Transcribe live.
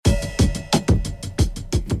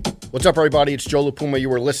What's up, everybody? It's Joe LaPuma. You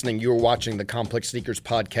were watching the Complex Sneakers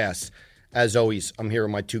Podcast. As always, I'm here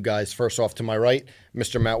with my two guys. First off to my right,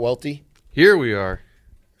 Mr. Matt Welty. Here we are.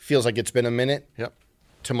 Feels like it's been a minute. Yep.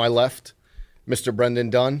 To my left, Mr. Brendan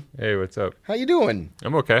Dunn. Hey, what's up? How you doing?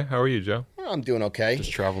 I'm okay. How are you, Joe? I'm doing okay.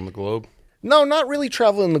 Just traveling the globe. No, not really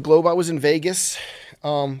traveling the globe. I was in Vegas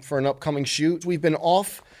for an upcoming shoot. We've been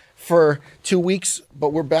off for 2 weeks,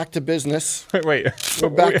 but we're back to business. Wait. We're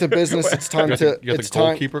back to business. It's time to. You got it's the time.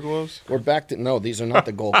 goalkeeper gloves? We're back to. No, these are not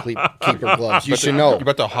the goalkeeper gloves. You should know. You're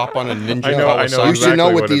about to hop on a ninja. I know You exactly should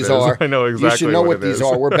know what it these is. are. I know exactly You should know what it these is.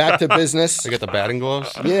 are. We're back to business. You got the batting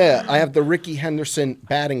gloves? Yeah, I have the Ricky Henderson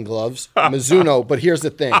batting gloves, Mizuno. But here's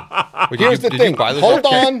the thing. Here's the did thing. you buy those Hold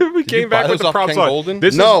off on. We came back with the props Ken on. Golden?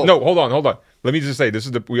 This No. is, no, hold on. Let me just say,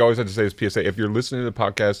 we always have to say this PSA. If you're listening to the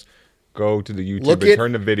podcast, go to the YouTube and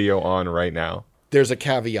turn the video on right now. There's a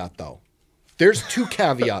caveat, though. There's two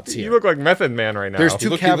caveats here. You look like Method Man right now. There's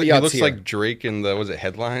two caveats He looks here. like Drake in the, was it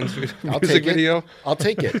Headlines I'll music take video? it. I'll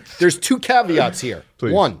take it. There's two caveats here.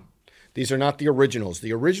 Please. One, these are not the originals.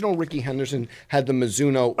 The original Ricky Henderson had the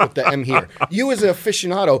Mizuno with the M here. You as an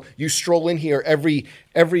aficionado, you stroll in here every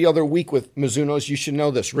other week with Mizunos. You should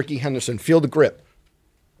know this. Ricky Henderson, feel the grip.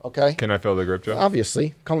 Okay? Can I feel the grip, Joe?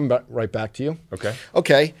 Obviously. Coming back right back to you. Okay.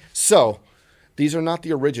 Okay, so these are not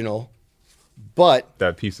the original, but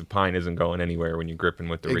That piece of pine isn't going anywhere when you're gripping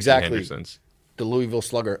with the Exactly. Ricky Hendersons. the Louisville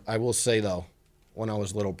Slugger, I will say, though, when I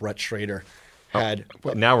was little, Brett Schrader had...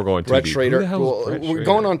 But now we're going too Brett deep. Schrader. Who the hell is Brett We're Schrader?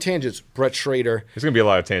 going on tangents. Brett Schrader There's going to be a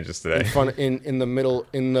lot of tangents today. in the middle,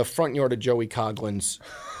 in the front yard of Joey Coughlin's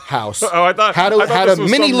house. Oh, I thought had this a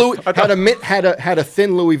was mini some- had a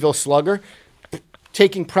thin Louisville Slugger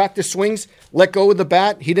taking practice swings. Let go of the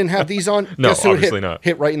bat. He didn't have these on. No, Guess who it obviously hit? not.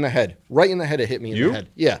 Hit right in the head. Right in the head. It hit me in You? the head.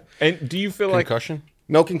 Yeah. And do you feel like Concussion?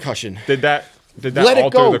 No concussion. Did that Let it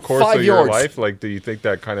alter go the course 5 of your yards. life? Like, do you think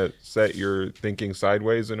that kind of set your thinking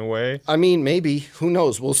sideways in a way? I mean, maybe. Who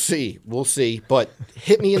knows? We'll see. But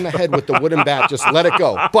hit me in the head with the wooden bat. Just let it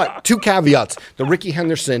go. But two caveats. The Ricky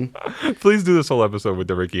Henderson. Please do this whole episode with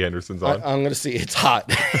the Ricky Hendersons on. I'm going to see. It's hot.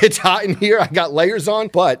 It's hot in here. I got layers on.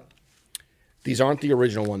 But these aren't the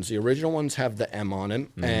original ones. The original ones have the M on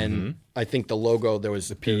them. And I think the logo, there was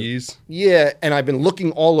the Peas? Yeah. And I've been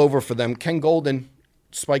looking all over for them. Ken Golden,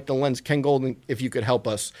 Spike the Lens. Ken Golden, if you could help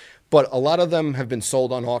us. But a lot of them have been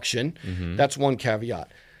sold on auction. That's one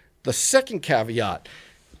caveat. The second caveat,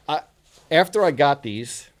 after I got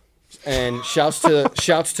these, and shouts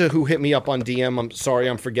to who hit me up on DM. I'm sorry,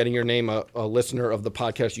 I'm forgetting your name. A listener of the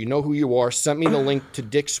podcast, you know who you are. Sent me the link to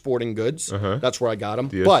Dick's Sporting Goods. That's where I got them.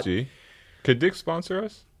 DSG. But Could Dick sponsor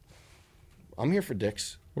us? I'm here for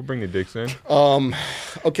Dick's. We'll bring the Dicks in.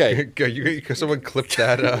 Okay, Could someone clip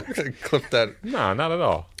that? Clip that. Nah, not at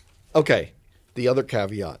all. okay. The other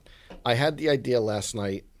caveat, I had the idea last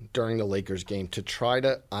night during the Lakers game to try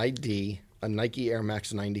to ID a Nike Air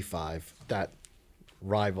Max 95 that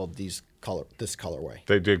rivaled this colorway.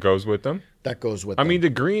 It goes with them. That goes with I them. mean, the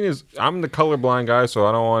green is. I'm the colorblind guy, so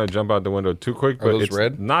I don't want to jump out the window too quick. But those it's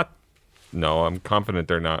red? not. No, I'm confident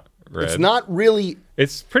they're not red. it's not really.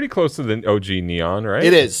 It's pretty close to the OG neon, right?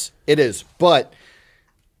 It is. But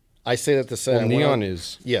I say that to say Well, neon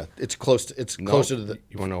is. Yeah, it's close. It's No, closer to the.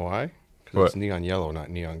 You want to know why? What? Because it's neon yellow, not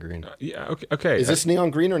neon green. Yeah. Okay. Is this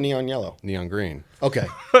neon green or neon yellow? Neon green. Okay.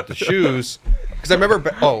 The shoes. Because I remember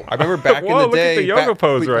back in Whoa, the look at day. the yoga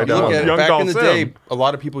pose right now. Look at, Young back in the Dal day, Sim. a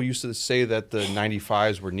lot of people used to say that the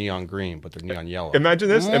 95s were neon green, but they're neon yellow. Imagine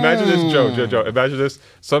this. Imagine this, Joe. Imagine this.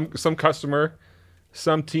 Some customer,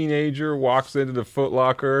 some teenager walks into the Foot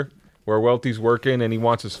Locker where Welty's working, and he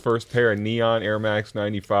wants his first pair of neon Air Max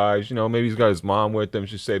 95s. You know, maybe he's got his mom with him.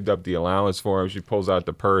 She saved up the allowance for him. She pulls out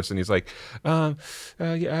the purse, and he's like, do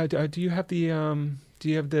you have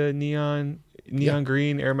the neon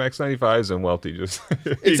green Air Max 95s? And Welty just he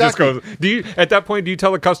just Exactly. goes. At that point, do you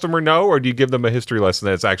tell the customer no, or do you give them a history lesson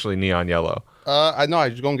that it's actually neon yellow? I know. I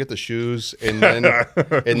just go and get the shoes, and then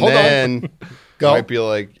Hold on. Go. I might be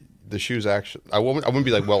like the shoes. Actually, I wouldn't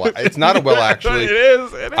be like, well, it's not a well actually. It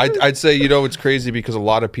is. I'd say it's crazy because a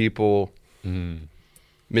lot of people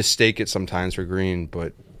mistake it sometimes for green,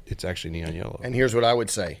 but it's actually neon yellow. And here's what I would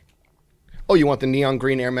say. Oh, you want the neon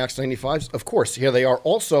green Air Max 95s? Of course. Here they are.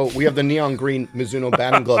 Also, we have the neon green Mizuno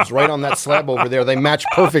batting gloves right on that slab over there. They match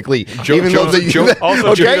perfectly. Also,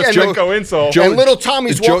 Jenko insole. and little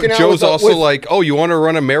Tommy's walking out. Joe's with a- also with- like, oh, you want to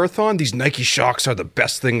run a marathon? These Nike Shocks are the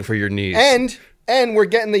best thing for your knees. And we're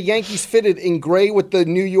getting the Yankees fitted in gray with the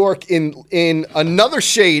New York in another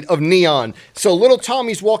shade of neon. So little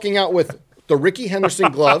Tommy's walking out with the Ricky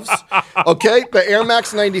Henderson gloves, okay, the Air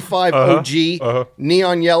Max 95 OG,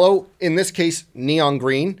 neon yellow, in this case, neon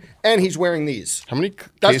green, and he's wearing these. How many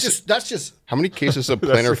That's cases? just. How many cases of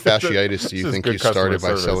plantar fasciitis do you just think good you started by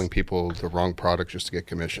customer service. selling people the wrong product just to get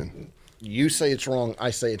commission? You say it's wrong. I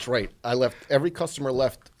say it's right. Every customer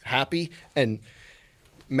left happy and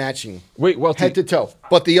matching. Wait, well, head to toe.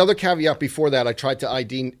 But the other caveat before that, I tried to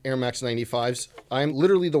ID Air Max 95s. I'm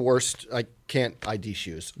literally the worst. I can't ID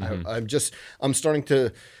shoes. I'm starting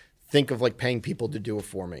to think of like paying people to do it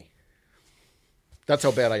for me. That's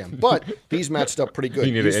how bad I am. But these matched up pretty good.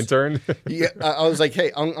 You need an intern? Yeah, I was like,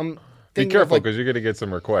 hey, I'm Be thinking careful of, because you're going to get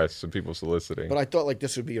some requests, some people soliciting. but I thought like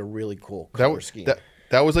this would be a really cool That color was scheme.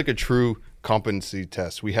 that was like a true competency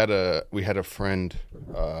test. We had a friend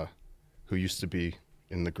who used to be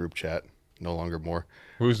in the group chat, no longer more.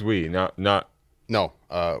 Who's we? Not No,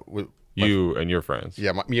 you and your friends.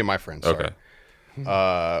 yeah, me and my friends. Sorry.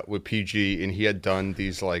 Okay. With PG, and he had done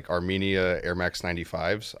these like Armenia Air Max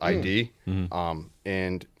 95s ID,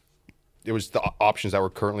 and it was the options that were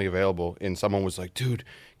currently available. And someone was like, "Dude,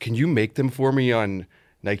 can you make them for me on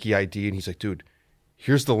Nike ID?" And he's like, "Dude,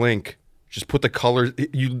 here's the link. Just put the colors.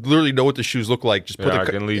 You literally know what the shoes look like. Just put Yeah, I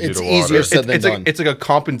the. can lead you it's to easier water. said than done. It's like a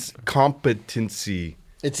competency.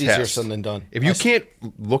 It's easier test. said than done. If you can't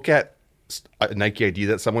look at a Nike ID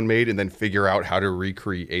that someone made and then figure out how to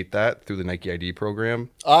recreate that through the Nike ID program,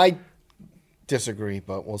 I disagree,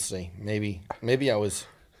 but we'll see. Maybe I was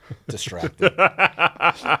distracted. Should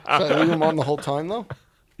I leave them on the whole time though?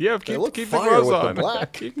 Yeah, look keep the fire gloves with the on.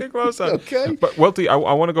 black. Keep the gloves on. Okay. But Welty, I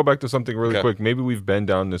want to go back to something really Okay. quick. Maybe we've been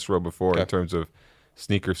down this road before in Okay. terms of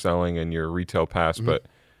sneaker selling and your retail pass, but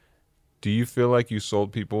do you feel like you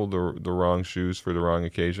sold people the wrong shoes for the wrong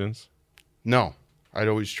occasions? no. I'd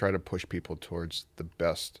always try to push people towards the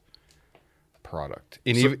best product.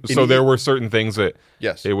 And So there were certain things that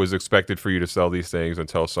Yes. it was expected for you to sell these things and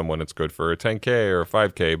tell someone it's good for a 10K or a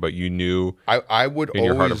 5K, but you knew I would in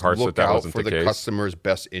your heart of always hearts look that out wasn't for the the case. customer's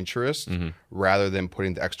best interest rather than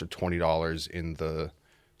putting the extra $20 in the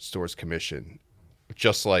store's commission.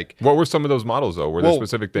 Just like what were some of those models though? Were there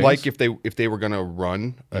specific things? like if they were gonna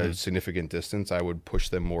run a significant distance, I would push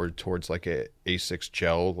them more towards like a A6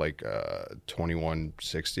 gel, like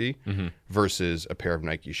 2160, versus a pair of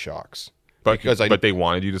Nike Shocks. but they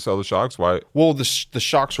wanted you to sell the Shocks. Why? Well, the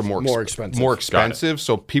Shocks were More expensive. More expensive.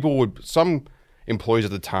 So some employees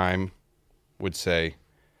at the time would say,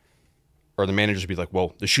 or the managers would be like,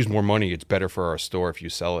 "Well, the shoe's more money. It's better for our store if you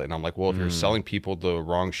sell it." And I'm like, "Well, if you're selling people the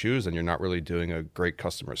wrong shoes, then you're not really doing a great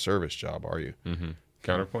customer service job, are you?"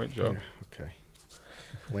 Counterpoint, Joe. Okay.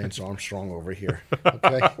 Lance Armstrong over here.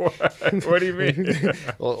 Okay. What do you mean?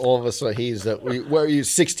 all of us are he's that. Were you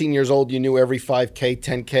 16 years old? You knew every 5K,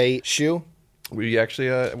 10K shoe. We actually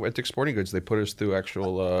at Dick's Sporting Goods, they put us through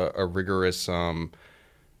actual a rigorous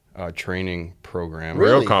training program.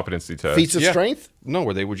 Really? Real competency test. Feats of Yeah. strength. No,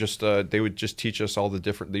 where they would just teach us all the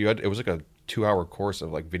different. It was like a 2-hour course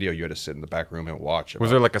of like video. You had to sit in the back room and watch.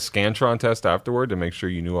 Was there like a Scantron test afterward to make sure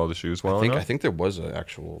you knew all the shoes well I enough? think there was an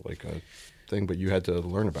actual like a thing, but you had to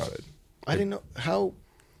learn about it. I didn't know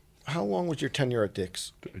how long was your tenure at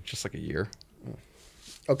Dick's? Just like a year.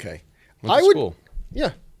 Okay. Went to school.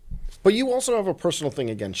 Yeah. But you also have a personal thing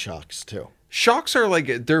against Shocks too. Shocks are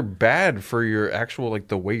like they're bad for your actual like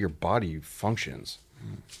the way your body functions.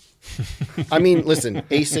 I mean, listen,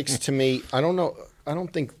 Asics to me, I don't know. I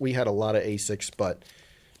don't think we had a lot of Asics, but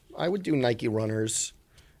I would do Nike runners.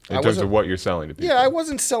 in terms of what you're selling to people. Yeah, I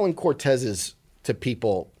wasn't selling Cortezes to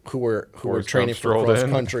people who were Forrest training Gump for strolled cross in.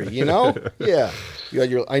 country. You know? Yeah. You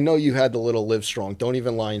had I know you had the little Live Strong. Don't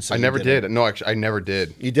even lie and say I you never didn't. did. No, actually, I never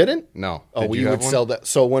did. You didn't? No. Oh, Did we you would have one? sell that.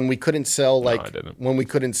 So when we couldn't sell I like didn't. when we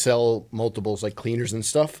couldn't sell multiples like cleaners and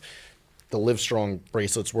stuff, the Live Strong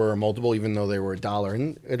bracelets were a multiple, even though they were $1,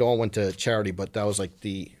 and it all went to charity. But that was like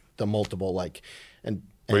the multiple, like and.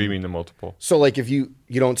 What do you mean the multiple? So like if you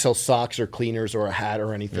don't sell socks or cleaners or a hat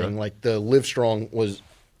or anything, Yeah. like the Live Strong was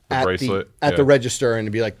The at bracelet, the yeah. register, and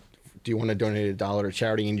it'd be like, do you want to donate $1 to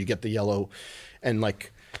charity? And you get the yellow, and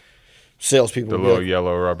like salespeople The would be little like,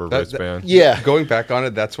 yellow rubber wristband. yeah. Going back on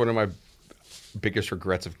it, that's one of my biggest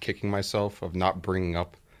regrets of kicking myself of not bringing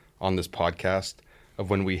up on this podcast of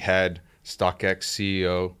when we had StockX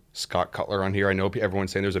CEO Scott Cutler on here. I know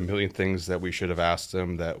everyone's saying there's a million things that we should have asked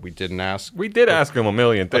him that we didn't ask. We did ask him a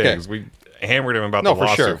million Okay. things. We hammered him about No, the for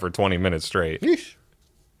lawsuit sure. for 20 minutes straight. Yeesh.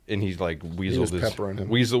 And he's like was peppering him.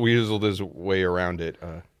 weaseled his way around it.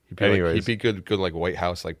 He'd be Anyways. he'd be good like White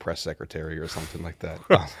House like press secretary or something like that.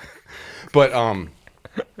 But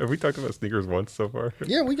Have we talked about sneakers once so far?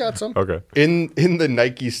 Yeah, we got some. Okay. in the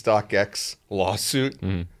Nike StockX lawsuit,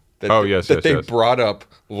 that they brought up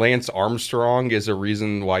Lance Armstrong as a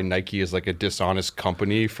reason why Nike is like a dishonest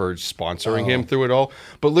company for sponsoring him through it all.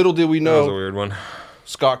 But little did we That know, was a weird one.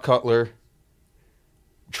 Scott Cutler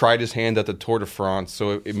tried his hand at the Tour de France,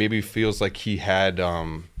 so it maybe feels like he had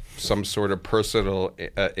some sort of personal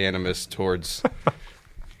animus towards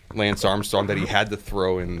Lance Armstrong that he had to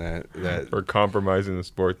throw in that. For compromising the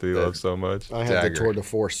sport that he loves so much. I had the Tour de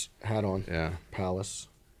Force hat on. Yeah. Palace.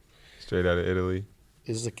 Straight out of Italy.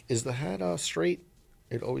 Is the hat straight?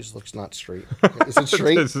 It always looks not straight. Is it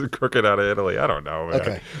straight? This is crooked out of Italy. I don't know, man.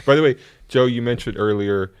 Okay. By the way, Joe, you mentioned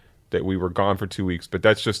earlier that we were gone for 2 weeks, but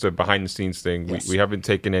that's just a behind-the-scenes thing. Yes. We haven't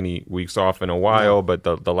taken any weeks off in a while, but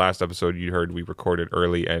the last episode you heard we recorded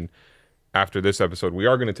early, and after this episode, we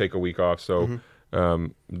are going to take a week off. So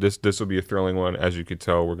this will be a thrilling one. As you could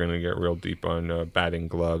tell, we're going to get real deep on batting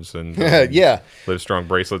gloves and Live Strong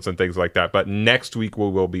bracelets and things like that. But next week we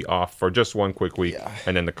will be off for just one quick week,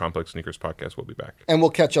 and then the Complex Sneakers podcast will be back. And we'll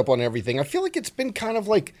catch up on everything. I feel like it's been kind of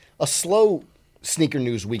like a slow sneaker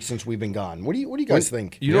news week since we've been gone. What do you guys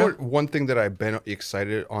think? You know what? One thing that I've been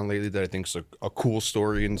excited on lately that I think is a cool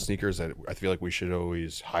story in sneakers that I feel like we should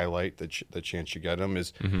always highlight the chance you get them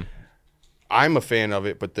is I'm a fan of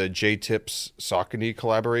it, but the J-Tips Saucony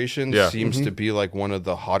collaboration seems to be like one of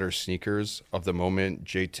the hotter sneakers of the moment.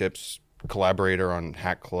 J-Tips collaborator on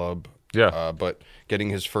Hat Club. Yeah. But getting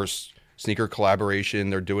his first sneaker collaboration,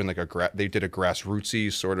 they're doing like they did a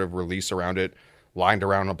grassrootsy sort of release around it, lined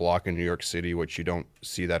around a block in New York City, which you don't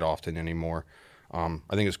see that often anymore. I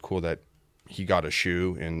think it's cool that he got a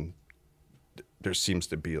shoe, and there seems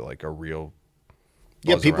to be like a real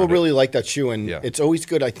people really like that shoe, and Yeah. it's always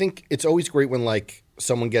good. I think it's always great when like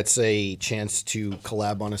someone gets a chance to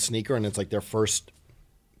collab on a sneaker, and it's like their first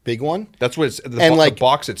big one. That's what it's. The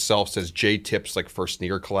box itself says J-Tips like first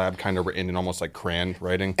sneaker collab, kind of written in almost like crayon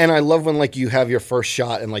writing. And I love when like you have your first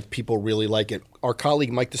shot and like people really like it. Our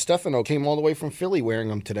colleague Mike DiStefano came all the way from Philly wearing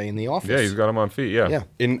them today in the office. Yeah, he's got them on feet. Yeah. Yeah.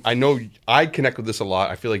 And I know I connect with this a lot.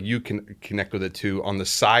 I feel like you can connect with it too. On the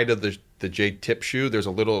side of the J-Tip shoe, there's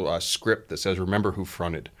a little script that says "Remember who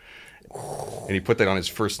fronted," and he put that on his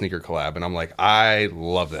first sneaker collab. And I'm like, I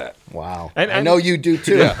love that. Wow. And I know you do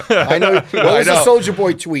too. I know. What was the Soulja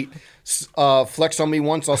Boy tweet? Flex on me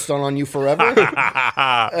once, I'll stun on you forever.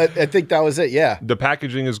 I think that was it. Yeah. The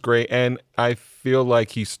packaging is great, and I feel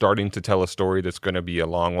like he's starting to tell a story that's going to be a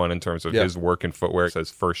long one in terms of his work in footwear. It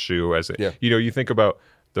says first shoe you think about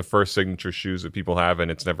the first signature shoes that people have, and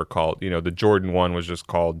it's never called, the Jordan 1 was just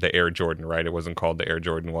called the Air Jordan, right? It wasn't called the Air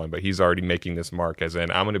Jordan 1, but he's already making this mark as in,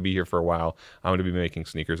 I'm going to be here for a while. I'm going to be making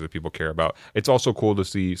sneakers that people care about. It's also cool to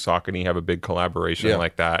see Saucony have a big collaboration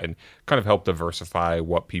like that and kind of help diversify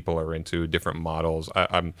what people are into, different models.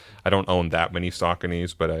 I don't own that many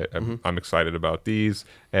Sauconys, but I'm excited about these.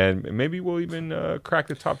 And maybe we'll even crack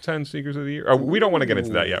the top 10 sneakers of the year. We don't want to get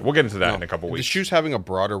into that yet. We'll get into that in a couple weeks. The shoe's having a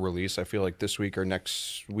broader release, I feel like this week or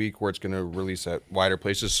next week, where it's going to release at wider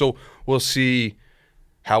places. So we'll see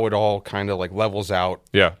how it all kind of like levels out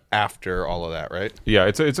after all of that, right? Yeah,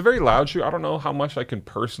 it's a very loud shoe. I don't know how much I can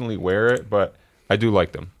personally wear it, but I do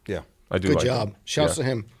like them. Yeah. I do Good like job. them. Shouts to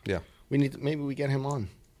him. Yeah. Maybe we get him on.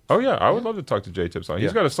 Oh yeah, I would love to talk to J-Tips on.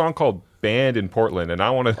 He's got a song called "Banned in Portland," and I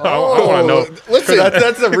want to. I want to know. Listen,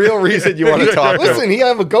 that's the real reason you want to talk to him. Listen, he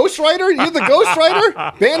have a ghostwriter. You're the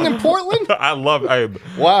ghostwriter. Banned in Portland.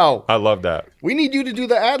 Wow, I love that. We need you to do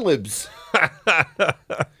the ad libs.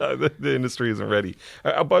 The industry isn't ready.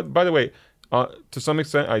 But by the way, to some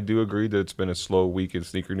extent, I do agree that it's been a slow week in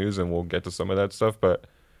sneaker news, and we'll get to some of that stuff. But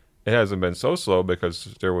it hasn't been so slow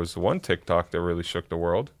because there was one TikTok that really shook the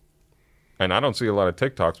world. And I don't see a lot of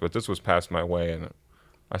TikToks, but this was passed my way, and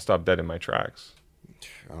I stopped dead in my tracks.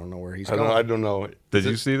 I don't know where he's going. I don't know. Did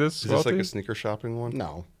you see this? Is this like a sneaker shopping one?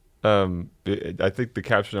 No. I think the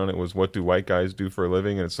caption on it was, "What do white guys do for a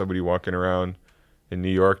living?" And it's somebody walking around in New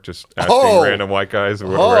York just asking random white guys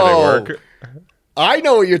where they work. I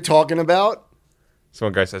know what you're talking about. So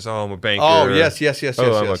one guy says, "Oh, I'm a banker." Oh, yes.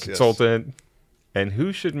 I'm a consultant. And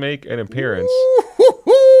who should make an appearance?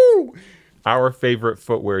 Woo-hoo-hoo! Our favorite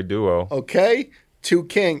footwear duo. Okay,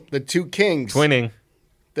 the two kings. Twinning.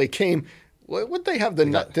 They came. What they have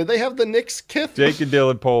did they have the Knicks kit? Jake and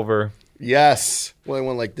Dylan Pulver. Yes. Well, they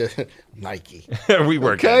went like the Nike. We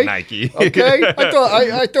work at Nike. Okay.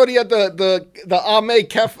 I thought he had the Ame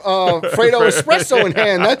Fredo espresso in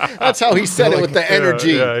hand. That's how he said it with the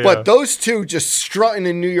energy. Yeah. But those two just strutting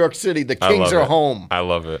in New York City. The Kings are home. I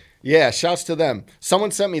love it. Yeah. Shouts to them. Someone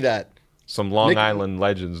sent me that. Some Long Island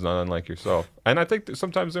legends, not unlike yourself. And I think that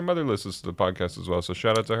sometimes their mother listens to the podcast as well, so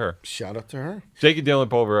shout out to her. Shout out to her. Jake and Dylan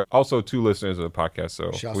Pulver, also 2 listeners of the podcast,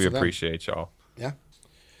 so Shouts we to them. appreciate y'all. Yeah.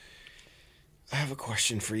 I have a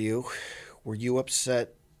question for you. Were you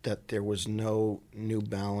upset that there was no New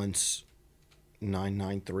Balance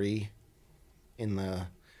 993 in the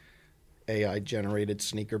AI generated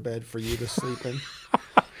sneaker bed for you to sleep in?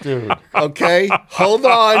 Dude. Okay, hold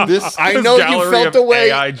on. I This know you gallery felt of the way.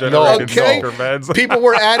 AI-generated Okay, sneaker beds. people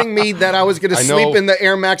were adding me that I was going to I sleep know. in the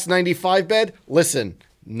Air Max 95 bed. Listen,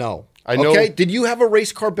 no. I know. Okay, did you have a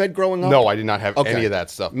race car bed growing up? No, I did not have Okay. any of that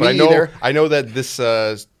stuff. Me But either. I know that this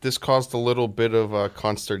caused a little bit of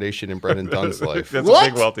consternation in Brendan Dunn's life. That's What? a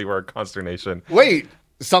big wealthy word, consternation. Wait,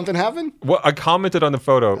 something happened? Well, I commented on the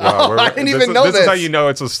photo. I didn't even know This is how this. you know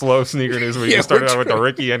it's a slow sneaker news week. Yeah, We started we're out with the trying.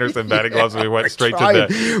 Ricky Henderson batting gloves, and we went straight Trying.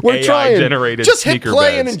 to the We're trying. AI-generated Just hit sneaker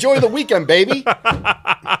play beds. and enjoy the weekend, baby.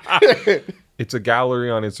 It's a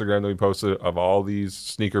gallery on Instagram that we posted of all these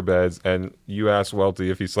sneaker beds, and you asked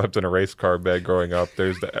Welty if he slept in a race car bed growing up.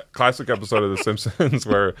 There's the classic episode of The Simpsons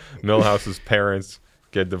where Milhouse's parents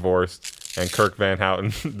get divorced, and Kirk Van Houten,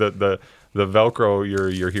 the Velcro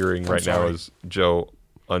you're hearing right now sorry. is Joe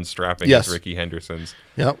unstrapping Yes. his Ricky Henderson's.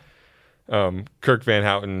 Yep. Kirk Van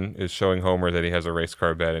Houten is showing Homer that he has a race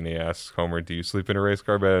car bed, and he asks Homer, "Do you sleep in a race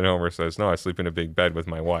car bed?" And Homer says, "No, I sleep in a big bed with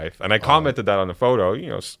my wife." And I commented that on the photo.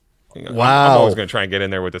 I'm Wow. always going to try and get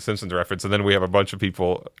in there with the Simpsons reference, and then we have a bunch of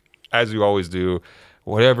people, as you always do,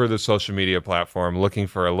 whatever the social media platform, looking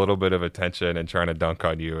for a little bit of attention and trying to dunk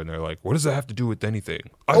on you, and they're like, "What does that have to do with anything?"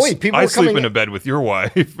 Oh, wait, people I were sleep coming in a in- bed with your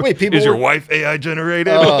wife. Wait, people is your were- wife AI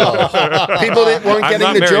generated? People weren't I'm getting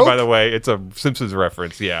not the married, joke. by the way. It's a Simpsons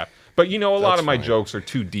reference, yeah. But a lot That's of my fine. jokes are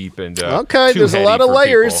too deep and Okay, too there's a heady lot of for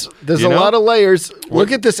layers. people, There's you a know? lot of layers.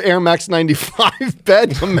 Look at this Air Max 95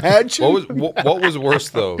 bed. Imagine. What was worse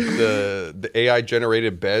though, the AI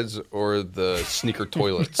generated beds or the sneaker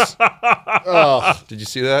toilets? Did you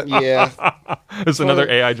see that? Yeah. It's another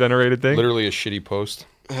AI generated thing. Literally a shitty post.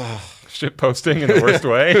 Shit posting in the worst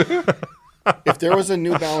way. If there was a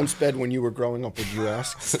New Balance bed when you were growing up, would you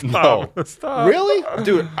ask? No, Stop. Really?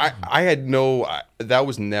 dude, I had no. That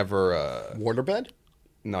was never. Water bed?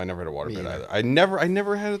 No, I never had a water bed either. either. I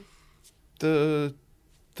never had the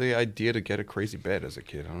idea to get a crazy bed as a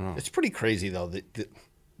kid. I don't know. It's pretty crazy though.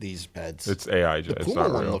 These beds. It's AI. the It's Puma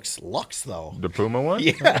not one real. looks luxe though. The Puma one?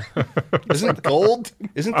 Yeah. Isn't gold?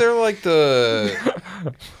 Isn't there like the?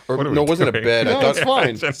 Or What are we no, it wasn't a doing? bed. No, I it's thought.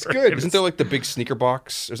 fine. It's good. Isn't there like the big sneaker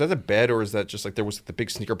box? Is that the bed, or is that just like there was the big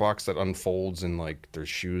sneaker box that unfolds and like there's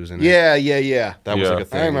shoes in it? Yeah. that was Yeah. like a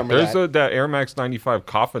thing. I remember There's that Air Max 95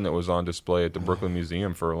 coffin that was on display at the Brooklyn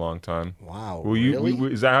Museum for a long time. Wow. Will you?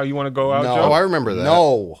 really? Is that how you want to go out, No. Joe? Oh, I remember that.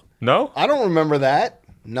 No. No? I don't remember that.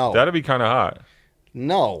 No. That'd be kind of hot.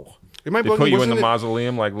 No. Am I They bugging? put you in Wasn't the it-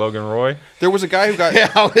 mausoleum like Logan Roy. There was a guy who got. Yeah,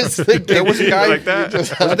 I was thinking. There was a guy Like that?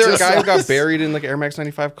 Wasn't there a Just guy who got us. buried in like Air Max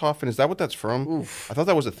 95 coffin? Is that what that's from? I thought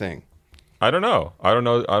that was a thing. I don't know. I don't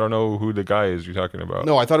know who the guy is you're talking about.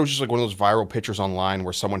 No, I thought it was just like one of those viral pictures online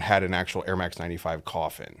where someone had an actual Air Max 95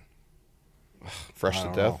 coffin. Fresh to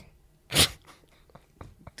don't death.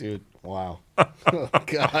 Dude, wow. Oh,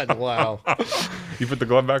 God, wow. You put the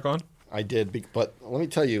glove back on? I did, but let me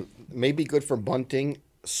tell you, it may be good for bunting,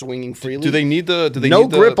 swinging freely. Do they need the? Do they No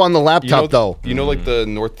need the, grip on the laptop, though. You know, like the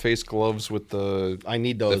North Face gloves with the. I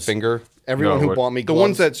need the those. finger. Everyone No, who what- bought me The gloves.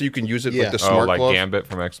 ones that so you can use it Yeah. like the Oh, smart like glove. Gambit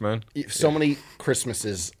from X-Men? So many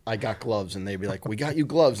Christmases, I got gloves, and they'd be like, "We got you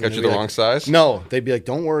gloves." And Got they'd you be the like, wrong size? No, they'd be like,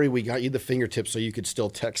 "Don't worry, we got you the fingertips, so you could still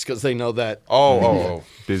text," because they know that. Oh.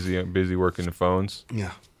 Busy working the phones,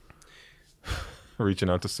 Yeah. reaching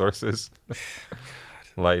out to sources,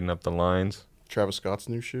 lighting up the lines. Travis Scott's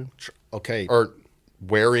new shoe, Okay. or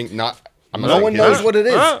wearing not. I'm not No saying one his knows shoe. what it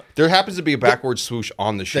is. Ah! There happens to be a backward swoosh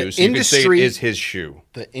on the shoe, so you can say it industry- is his shoe.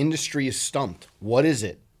 The industry is stumped. What is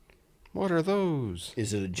it? What are those?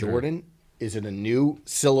 Is it a Jordan? Is it a new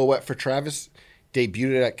silhouette for Travis?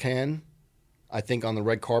 Debuted it at Cannes, I think, on the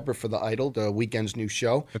red carpet for the Idol, the weekend's new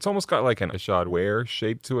show. It's almost got like an Ashad Ware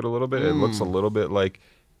shape to it a little bit. It looks a little bit like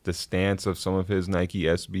the stance of some of his Nike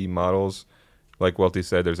SB models. Like Welty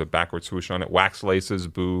said, there's a backward swoosh on it. Wax laces,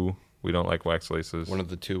 boo. We don't like wax laces. One of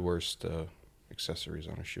the two worst accessories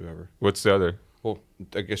on a shoe ever. What's the other? Well,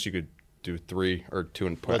 I guess you could do 3 or 2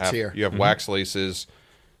 and put Let's half. hear. You have wax laces.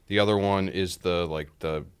 The other one is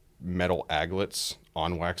the metal aglets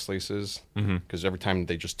on wax laces because every time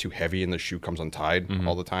they just too heavy and the shoe comes untied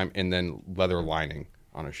all the time, and then leather lining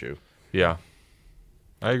on a shoe. Yeah.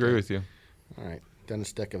 I agree with you. All right.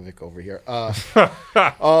 Dennis Dekovic over here.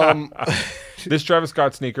 This Travis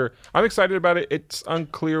Scott sneaker, I'm excited about it. It's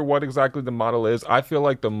unclear what exactly the model is. I feel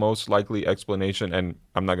like the most likely explanation, and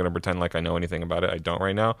I'm not going to pretend like I know anything about it. I don't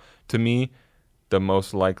right now. To me, the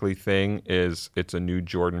most likely thing is it's a new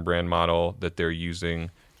Jordan brand model that they're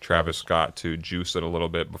using Travis Scott to juice it a little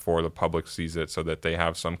bit before the public sees it, so that they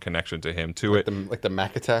have some connection to him to it. Like the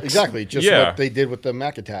Mac attacks. Exactly, just Yeah. what they did with the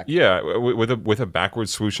Mac attack. Yeah, with a backward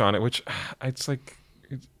swoosh on it, which it's like,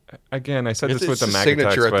 again, I said It's this with the a Mac signature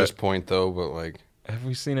attacks, at but this point, though. But like, have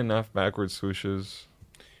we seen enough backward swooshes?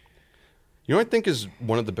 you know, what I think is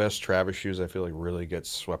one of the best Travis shoes. I feel like really gets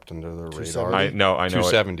swept under the radar. 270? I know it.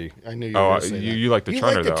 270. I knew you were Oh, going to say that. you like the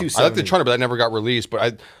Trunner, though. 270. I like the Trunner, but that never got released.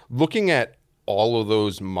 But looking at all of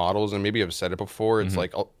those models, and maybe I've said it before, it's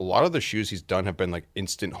like a lot of the shoes he's done have been like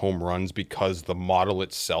instant home runs because the model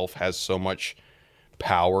itself has so much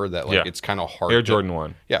power that like Yeah. it's kind of hard. Air Jordan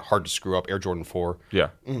 1. Yeah, hard to screw up. Air Jordan 4. Yeah.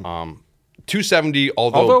 270,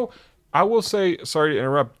 Although I will say, sorry to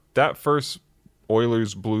interrupt, that first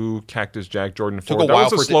Oilers blue Cactus Jack Jordan 4, a that while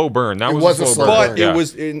was a for it to- slow burn. That It was was a a slow slow burn. but burn. it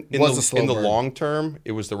was in Was a slow the burn. long term,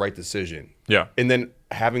 it was the right decision. Yeah. And then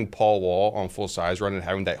having Paul Wall on full size run and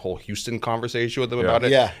having that whole Houston conversation with him Yeah. about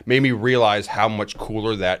it Yeah. made me realize how much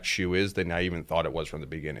cooler that shoe is than I even thought it was from the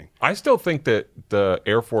beginning. I still think that the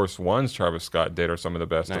Air Force Ones Travis Scott did are some of the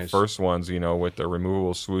best. The Nice. first ones, with the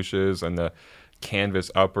removable swooshes and the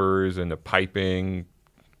canvas uppers and the piping.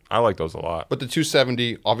 I like those a lot. But the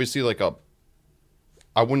 270, obviously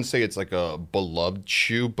I wouldn't say it's like a beloved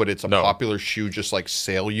shoe, but it's a No. popular shoe just like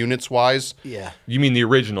sale units wise. Yeah. You mean the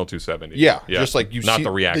original 270? Yeah, just like you not see-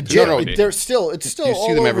 the React. The 270. gym, it's still You all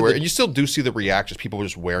see them over everywhere. the- And you still do see the reactions. People are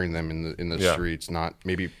just wearing them in the Yeah. streets, not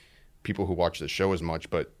maybe people who watch the show as much,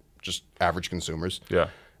 but just average consumers. Yeah. And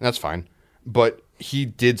that's fine. But he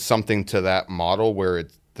did something to that model where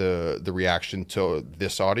it's the reaction to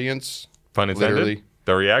this audience. Pun intended. Literally.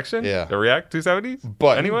 The reaction? Yeah. The React 270s?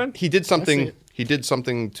 But Anyone? he did I see something. it. He did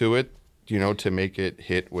something to it, to make it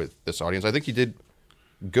hit with this audience. I think he did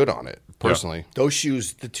good on it personally. Those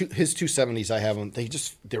shoes, his 270s, I have them.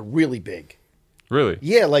 They're really big. Really?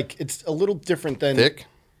 Yeah, like it's a little different than Thick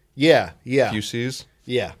Yeah, QCs.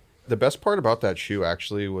 yeah. The best part about that shoe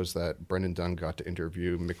actually was that Brendan Dunn got to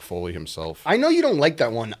interview Mick Foley himself. I know you don't like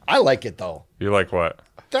that one. I like it though. You like what?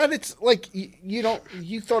 That it's like you don't.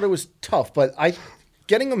 You thought it was tough, but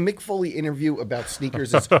getting a Mick Foley interview about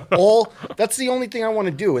sneakers is all. That's the only thing I want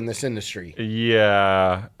to do in this industry.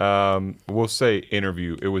 Yeah. We'll say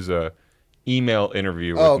interview. It was a email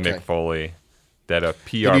interview with Oh, okay. Mick Foley that a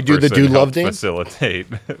PR you do the person Dude Love helped dance? facilitate.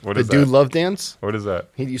 What The is Dude that? Love dance. What is that?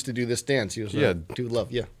 He used to do this dance. He was Yeah. Dude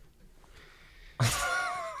Love. Yeah.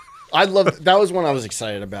 I love that was one I was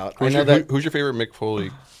excited about. I Who's know your, that who's your favorite Mick Foley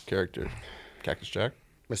character? Cactus Jack?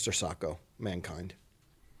 Mr. Sacco, Mankind.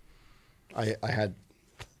 I had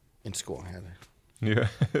in school. I had Yeah.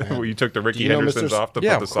 Well, you took the Ricky Do you know Hendersons Mr. off to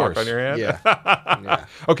Yeah, put the of sock course. on your hand? yeah, yeah.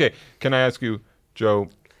 Okay. Can I ask you, Joe,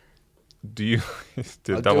 do you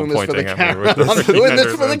did I'm double doing this for the pointing at me camera. with the I'm Ricky doing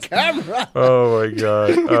this for the Hendersons? camera. Oh my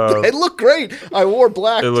god. It looked great. I wore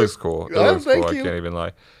black. It looks cool. It Oh, looks cool. thank I you. can't even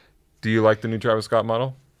lie. Do you like the new Travis Scott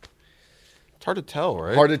model? It's hard to tell,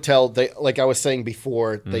 right? Hard to tell. They like I was saying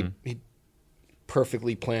before. Mm. He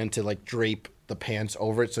perfectly planned to like drape the pants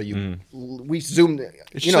over it. So Mm. we zoomed.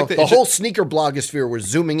 It's You just know, like the it's whole sneaker blogosphere was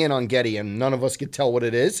zooming in on Getty, and none of us could tell what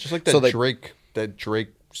it is. Just like that so they, Drake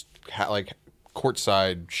like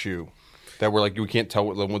courtside shoe. That were like you can't tell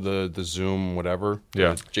what with the zoom whatever.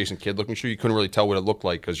 Yeah. The Jason Kidd looking shoe. You couldn't really tell what it looked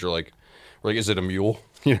like because you're like, is it a mule?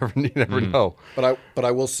 You never know. But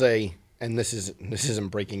I will say, and this isn't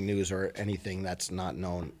breaking news or anything that's not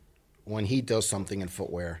known. When he does something in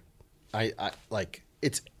footwear, I like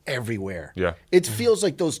it's everywhere. Yeah. It feels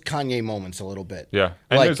like those Kanye moments a little bit. Yeah.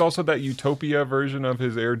 And Like- there's also that Utopia version of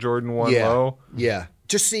his Air Jordan 1 Yeah. low. Yeah.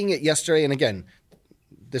 Just seeing it yesterday, and again,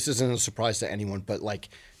 this isn't a surprise to anyone, but like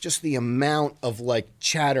just the amount of like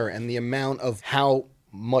chatter and the amount of how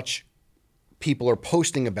much people are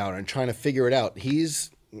posting about it and trying to figure it out. He's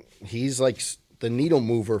like the needle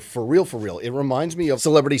mover for real, for real. It reminds me of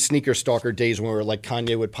celebrity sneaker stalker days where like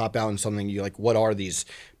Kanye would pop out in something. You're like, what are these?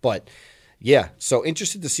 But yeah, so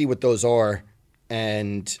interested to see what those are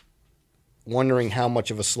and wondering how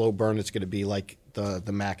much of a slow burn it's going to be like the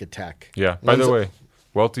Mac attack. Yeah. By the When's- way,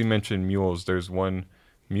 Welty mentioned mules. There's one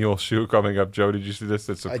mule shoe coming up. Joe, did you see this?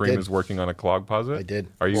 That Supreme did. is working on a clog posit. I did.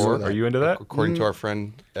 Are you Saw that. are you into that? According to our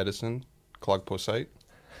friend Edison, Clog Posite.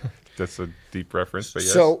 That's a deep reference, but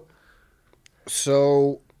yes.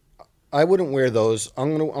 So I wouldn't wear those.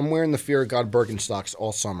 I'm wearing the Fear of God Birkenstocks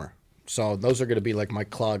all summer. So those are going to be like my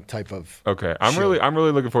clog type of. Okay, I'm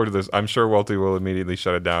really looking forward to this. I'm sure Welty will immediately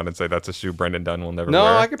shut it down and say that's a shoe Brendan Dunn will never No,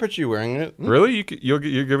 wear. I could picture you wearing it. Really, you're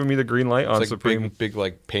giving me the green light on It's like Supreme. big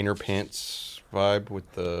like painter pants vibe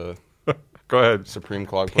with the Go ahead, Supreme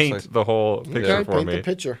Clog paint Posite. the whole picture Okay, for paint me. the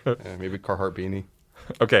picture. Yeah, maybe Carhartt beanie.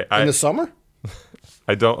 Okay, In the summer?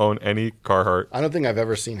 I don't own any Carhartt. I don't think I've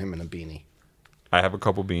ever seen him in a beanie. I have a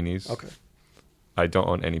couple beanies. Okay. I don't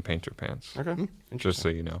own any Painter pants. Okay. Just so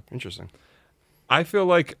you know. Interesting. I feel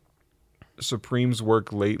like Supreme's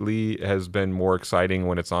work lately has been more exciting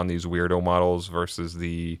when it's on these weirdo models versus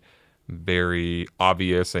the very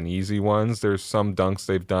obvious and easy ones. There's some dunks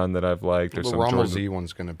they've done that I've liked. There's The some Rommel Jordan- Z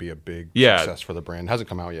one's going to be a big Yeah. success for the brand. Hasn't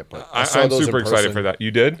come out yet, but I saw I'm those super in excited person. for that.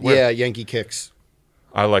 You did? Yeah, Yankee Kicks.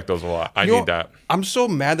 I like those a lot. I You know, need that. I'm so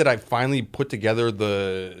mad that I finally put together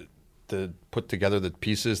the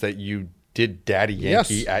pieces that you did Daddy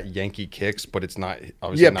Yankee Yes. at Yankee Kicks, but it's not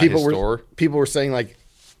obviously Yeah, not people his were store. people were saying like,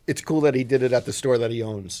 it's cool that he did it at the store that he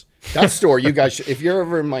owns. That store, you guys, should, if you're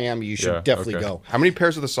ever in Miami, you should Yeah, definitely okay. go. How many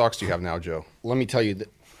pairs of the socks do you have now, Joe? Let me tell you that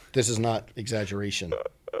this is not exaggeration.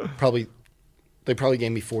 They probably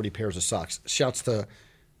gave me 40 pairs of socks. Shouts to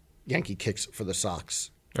Yankee Kicks for the socks.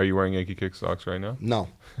 Are you wearing Yankee Kick socks right now? No,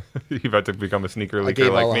 You're about to become a sneaker I leaker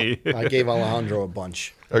gave like me. I gave Alejandro a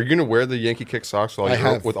bunch. Are you going to wear the Yankee Kick socks I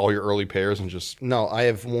have. with all your early pairs and just? No, I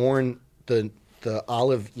have worn the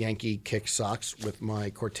olive Yankee Kick socks with my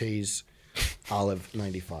Cortez olive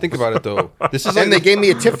 95. Think about it though. This is like And they gave me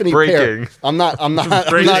a Tiffany Breaking. pair. I'm not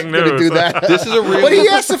Breaking going to news. do that. This is a real. But he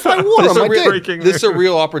asked if I wore This is them. a I real, did. breaking this is a news.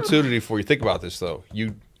 real opportunity for you. Think about this though.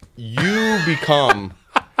 You become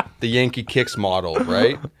the Yankee Kicks model,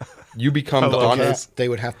 right? You become the love honor. this. They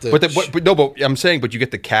would have to. But I'm saying, but you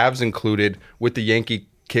get the calves included with the Yankee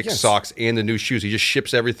Kicks Yes. socks and the new shoes. He just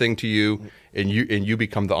ships everything to you, and you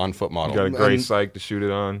become the on foot model. You got a gray psych to shoot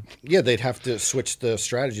it on. Yeah, they'd have to switch the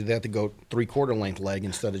strategy. They have to go 3/4 length leg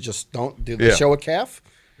instead of just don't. Do they Yeah. show a calf?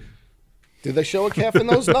 Do they show a calf in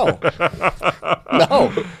those? No.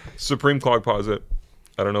 No. Supreme Clog Posit.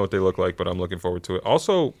 I don't know what they look like, but I'm looking forward to it.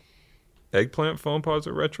 Also, Eggplant Foam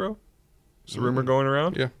Posit Retro. It's a rumor going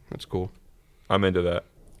around. Yeah, that's cool. I'm into that.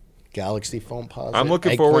 Galaxy foam posit. I'm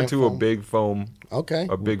looking forward eggplant to a foam. big foam. Okay.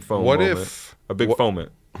 A big foam. What moment. if- a big what- foamant?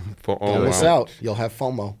 Oh, Don't miss wow. out. You'll have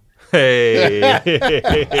FOMO. Hey,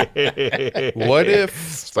 What if?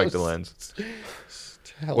 spike the lens.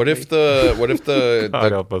 Help What me. if the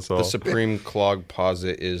God help us all. the Supreme Clog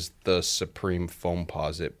Posit is the Supreme Foam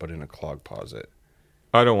Posit, but in a clog posit?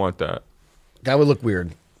 I don't want that. That would look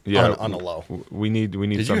weird. Yeah, On a low. We need Did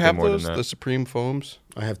you something have more those than the that. Supreme Foams?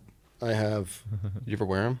 I have. You ever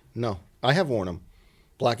wear them? No, I have worn them.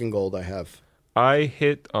 Black and gold. I have. I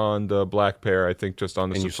hit on the black pair. I think just on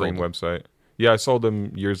the And you Supreme sold website. Yeah, I sold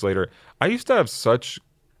them years later. I used to have such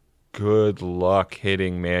good luck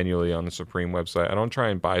hitting manually on the Supreme website. I don't try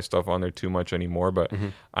and buy stuff on there too much anymore, but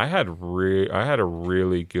I had a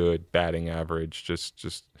really good batting average.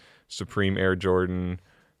 Just Supreme Air Jordan,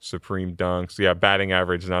 Supreme Dunks. Yeah, batting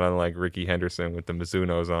average not unlike Ricky Henderson with the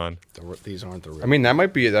Mizunos on. These aren't the real. I mean, that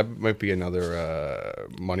might be another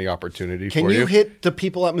money opportunity Can for you you. hit the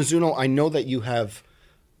people at Mizuno? I know that you have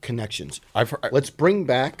connections. Let's bring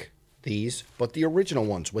back these, but the original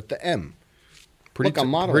ones with the M. Look, I'm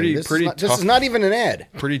modeling. This is not even an ad.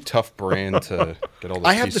 Pretty tough brand to get all the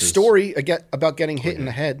I have the pieces. story about getting hit in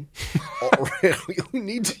the head. You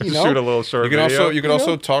need to, Shoot a little short You can video.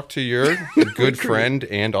 also talk to your good friend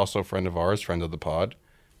and also friend of ours, friend of the pod,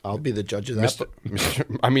 I'll be the judge of that.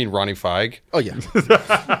 Ronnie Feig. Oh yeah.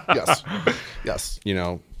 Yes. Yes. You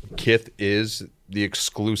know, Kith is the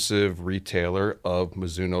exclusive retailer of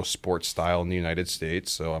Mizuno sports style in the United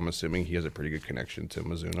States, so I'm assuming he has a pretty good connection to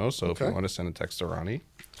Mizuno. So if you Okay. want to send a text to Ronnie,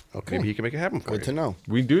 Okay. maybe he can make it happen for Good you. to know.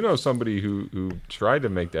 We do know somebody who tried to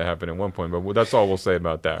make that happen at one point, but that's all we'll say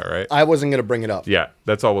about that, right? I wasn't going to bring it up. Yeah,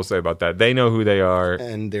 that's all we'll say about that. They know who they are,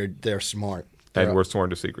 And they're smart. and They're- we're sworn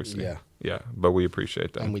to secrecy. Yeah. Yeah, but we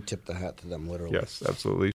appreciate that. and we tip the hat to them literally. Yes,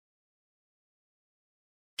 absolutely.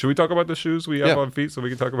 Should we talk about the shoes we have Yeah. on feet so we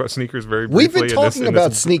can talk about sneakers very briefly? We've been talking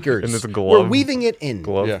about sneakers. in this We're glove, weaving it in.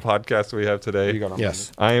 glove Yeah. podcast we have today. You got 'em.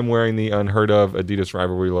 Yes. I am wearing the unheard of Adidas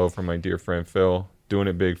Rivalry Low from my dear friend Phil. Doing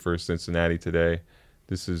it big for Cincinnati today.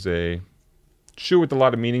 This is a shoe with a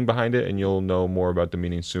lot of meaning behind it, and you'll know more about the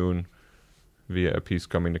meaning soon via a piece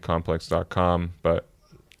coming to complex.com. But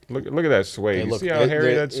look at that suede. You see how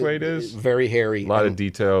hairy that suede is? Very hairy. A lot of and,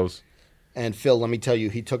 details. and Phil, let me tell you,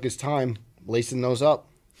 he took his time lacing those up.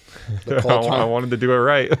 The I call time, wanted to do it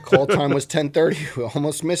right. call time was 10:30. We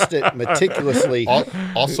almost missed it meticulously.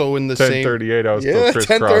 Also in the same 10:38. I was Yeah, still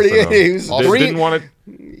crisscrossing 10:38. them. He was Didn't want to.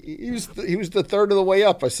 He was the third of the way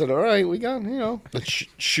up. I said, all right, we got,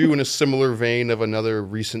 shoe in a similar vein of another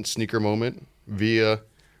recent sneaker moment via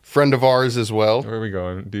friend of ours as well, Where are we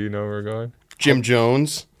going? Do you know where we're going? Jim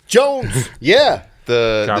Jones. Jones. Yeah.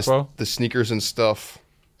 The sneakers and stuff,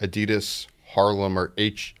 Adidas Harlem or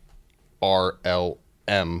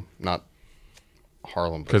HRLM, not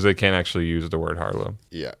Harlem. Because they can't actually use the word Harlem.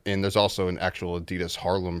 Yeah, and there's also an actual Adidas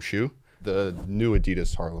Harlem shoe. The new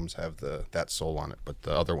Adidas Harlems have that sole on it, but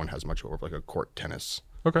the other one has much more of like a court tennis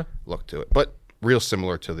Okay. look to it. But real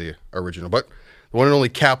similar to the original. But the one and only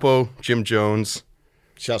Capo, Jim Jones.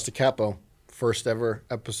 Shouts to Capo. First ever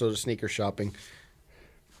episode of Sneaker Shopping.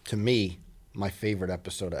 To me, my favorite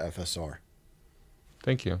episode of FSR.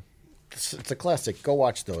 Thank you. It's a classic. Go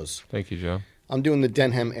watch those. Thank you, Joe. I'm doing the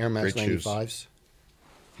Denham Air Max Great shoes. 95s.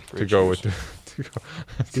 To go with the,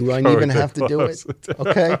 Do I even have to do it?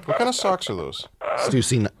 Okay. What kind of socks are those?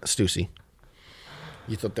 Stussy.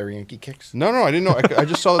 You thought they were Yankee kicks? No, I didn't know. I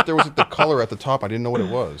just saw that there was like the color at the top. I didn't know what it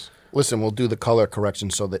was. Listen, we'll do the color correction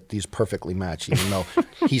so that these perfectly match, even though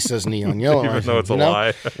he says neon yellow. even though it's a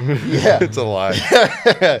lie. Yeah. It's a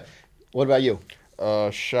lie. What about you?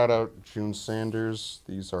 Shout out June Sanders.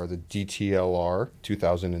 These are the DTLR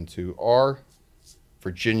 2002 R.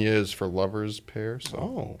 Virginia is for lovers pair.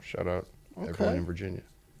 So shout out everyone in Virginia.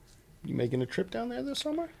 You making a trip down there this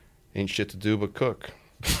summer? Ain't shit to do but cook.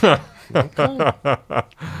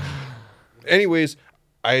 Anyways,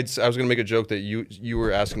 I was gonna make a joke that you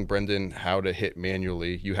were asking Brendan how to hit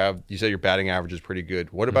manually. You said your batting average is pretty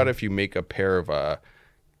good. What about if you make a pair of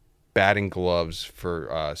batting gloves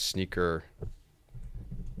for sneaker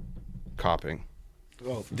copping?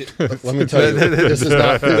 Well, let me tell you, this is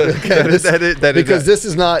not because this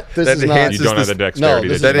is not. You don't have the dexterity.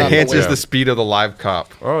 No, That enhances Yeah. the speed of the live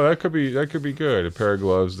cop. Oh, that could be good. A pair of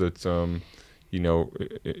gloves that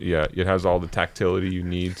it has all the tactility you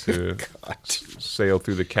need to sail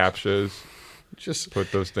through the captchas. Just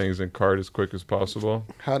Put those things in cart as quick as possible.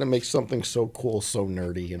 how to make something so cool, so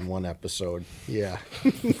nerdy in one episode. Yeah.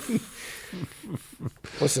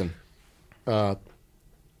 Listen,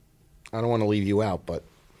 I don't want to leave you out, but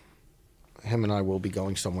him and I will be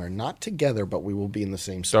going somewhere. Not together, but we will be in the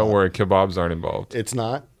same spot. Don't worry, kebabs aren't involved. It's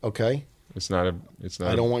not, okay? It's not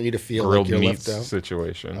I don't want you to feel grilled like you're meats left out.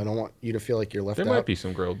 situation. I don't want you to feel like you're left There out. might be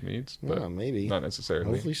some grilled meats, but maybe. not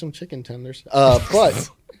necessarily. Hopefully some chicken tenders. But A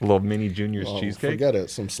little mini Junior's oh, cheesecake. forget it.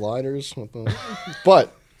 Some sliders.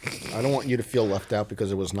 But I don't want you to feel left out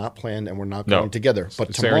because it was not planned and we're not No. going together. But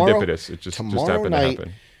It's tomorrow, serendipitous. It just tomorrow happened night, to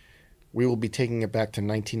happen. we will be taking it back to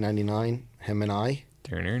 1999, him and I.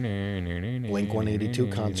 Blink 182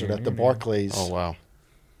 concert at the Barclays. Oh wow.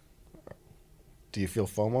 Do you feel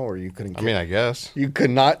FOMO or you couldn't get I mean, I guess. You could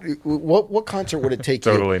not. What concert would it take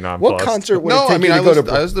you? Totally What nonplussed. concert would No, it take I mean, you I to go listen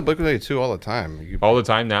to? I listen to Blink-182 all the time. All the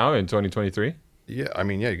time now in 2023, Yeah, I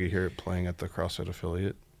mean, you could hear it playing at the CrossFit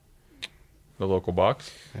affiliate. the local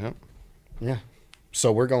box. Yep. Yeah.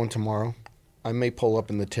 So we're going tomorrow. I may pull up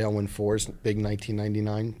in the Tailwind 4's big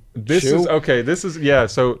 1999 This shoe. is okay. This is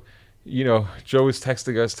So, Joe was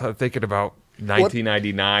texting us thinking about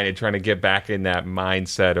 1999 and trying to get back in that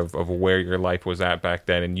mindset of where your life was at back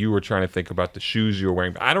then, and you were trying to think about the shoes you were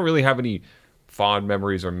wearing. I don't really have any fond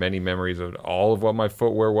memories or many memories of all of what my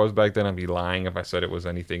footwear was back then. I'd be lying if I said it was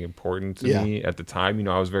anything important to me at the time.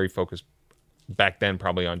 I was very focused back then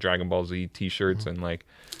probably on Dragon Ball Z t-shirts and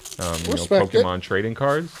Respect it. Pokemon trading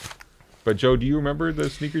cards. But Joe, do you remember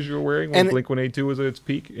the sneakers you were wearing when And- Blink-182 was at its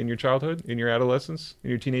peak in your childhood, in your adolescence,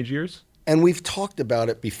 in your teenage years? And we've talked about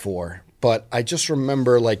it before, but I just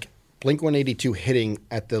remember like Blink 182 hitting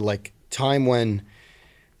at the time when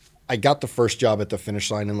I got the first job at the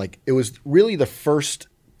Finish Line, and it was really the first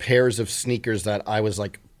pairs of sneakers that I was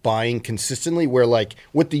buying consistently, where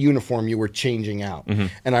with the uniform you were changing out.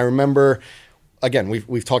 And I remember, again,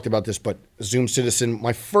 we've talked about this, but Zoom Citizen,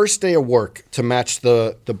 my first day of work to match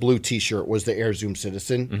the blue T-shirt was the Air Zoom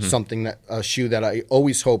Citizen, something a shoe that I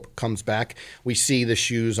always hope comes back. We see the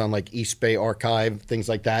shoes on East Bay Archive, things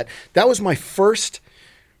like that. That was my first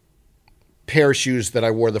pair of shoes that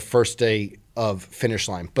I wore the first day of Finish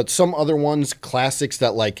Line. But some other ones, classics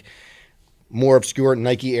that more obscure,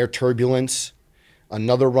 Nike Air Turbulence,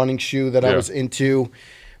 another running shoe that I was into.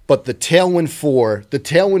 But the Tailwind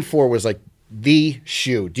 4 was the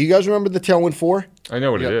shoe. Do you guys remember the Tailwind 4? I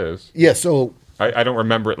know what it is. Yeah, so I don't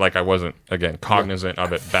remember it like I wasn't, again, cognizant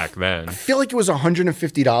of it back then. I feel like it was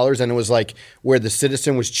 $150, and it was where the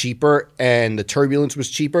Citizen was cheaper and the Turbulence was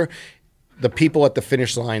cheaper. The people at the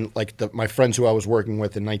Finish Line, my friends who I was working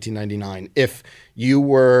with in 1999, if you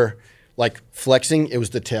were flexing, it was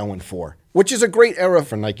the Tailwind 4, which is a great era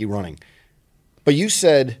for Nike running. But you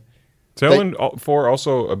said, Tailwind 4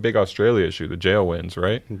 also a big Australia shoe, the Jailwinds,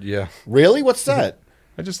 right? Yeah. really? What's that?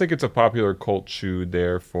 I just think it's a popular cult shoe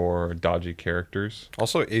there for dodgy characters.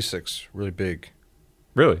 Also, Asics, really big,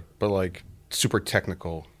 Really? but super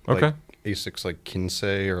technical. Okay. Asics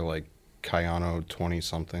Kinsei or Kayano 20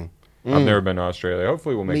 something. I've never been to Australia.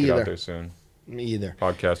 Hopefully we'll make Me it either. out there soon. Me either.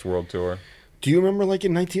 Podcast World Tour. Do you remember like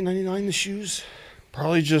in 1999 the shoes?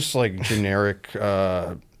 Probably just like generic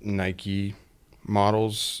Nike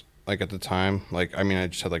models. Like at the time, like I mean, I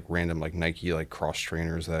just had like random like Nike like cross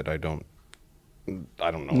trainers that I don't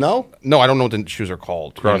know. No, I don't know what the shoes are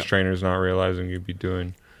called. Cross trainers not realizing you'd be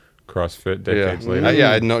doing CrossFit decades later.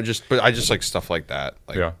 I know, but I just like stuff like that.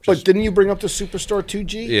 Like, Yeah. But didn't you bring up the Superstore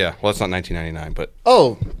 2G? yeah. Well, it's not 1999, but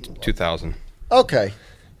Oh, 2000. okay.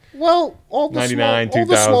 Well, all the 99, small, all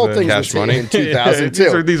the small 2000. things Cash were money. in 2000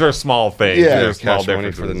 too. These are small things. Yeah. They're small Cash money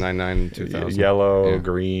differences. for the 99 and 2000. Yellow, Yeah.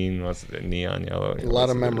 green, what's it, neon yellow. A lot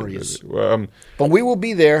of memories. Well, But we will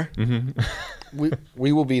be there.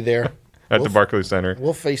 We will be there. at the Barclays Center,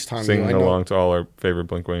 We'll FaceTime singing you. I know. along to all our favorite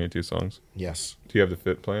Blink-182 songs. Yes. Do you have the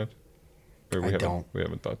fit planned? Or I don't. We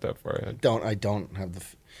haven't thought that far ahead. I don't have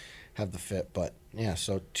the fit, but yeah.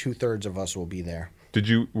 So 2/3 of us will be there.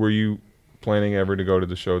 Were you planning ever to go to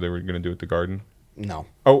the show they were going to do at the Garden? No.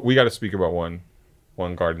 Oh, we got to speak about one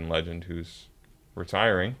Garden legend who's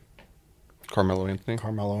retiring. Carmelo Anthony.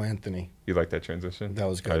 Carmelo Anthony. You like that transition? That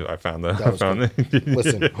was good. I found the. That was I found good. the.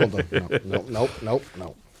 Listen, hold on.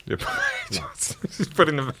 No. Yep. Just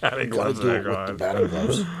putting the batting Gotta gloves do it back with the on. batting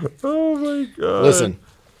gloves. Oh my god! Listen.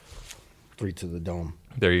 3 to the dome.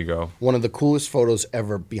 There you go. One of the coolest photos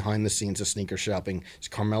ever behind the scenes of sneaker shopping is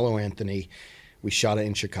Carmelo Anthony. We shot it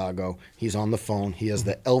in Chicago. He's on the phone. He has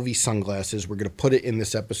the LV sunglasses. We're going to put it in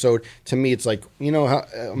this episode. To me, it's like, you know how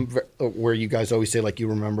where you guys always say, like, you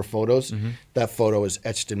remember photos? Mm-hmm. That photo is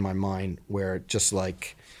etched in my mind where just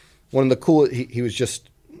like one of the cool, he was just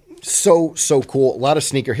so cool. A lot of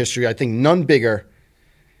sneaker history. I think none bigger.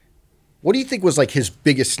 What do you think was like his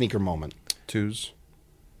biggest sneaker moment? Twos.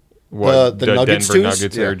 What the Nuggets Denver twos?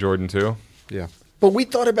 Nuggets Yeah. Air Jordan 2? Yeah. But we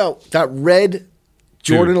thought about that red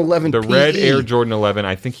Jordan Dude, 11 The PE. red Air Jordan 11.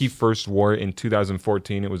 I think he first wore it in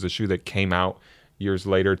 2014. It was a shoe that came out years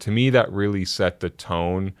later. To me, that really set the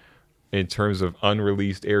tone in terms of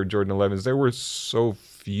unreleased Air Jordan 11s. There were so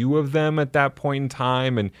few of them at that point in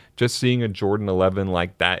time, and just seeing a Jordan 11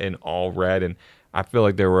 like that in all red, and I feel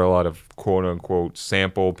like there were a lot of quote-unquote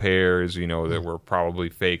sample pairs, that were probably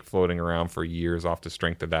fake floating around for years off the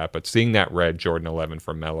strength of that. But seeing that red Jordan 11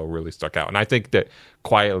 from Melo really stuck out. And I think that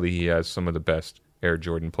quietly he has some of the best Air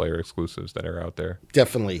Jordan player exclusives that are out there.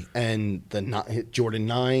 Definitely. And the Jordan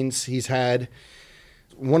 9s he's had.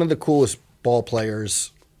 One of the coolest ball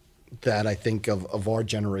players that I think of our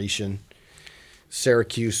generation.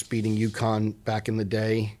 Syracuse beating UConn back in the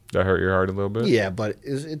day. That hurt your heart a little bit? Yeah, but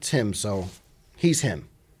it's him, so he's him.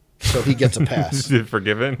 So he gets a pass.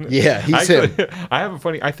 Forgiven? Yeah, he's him. I have a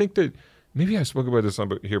funny, I think that, maybe I spoke about this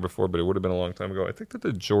on here before, but it would have been a long time ago. I think that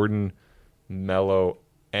the Jordan Melo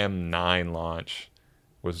M9 launch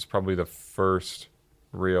was probably the first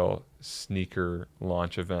real sneaker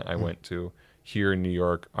launch event I went to here in New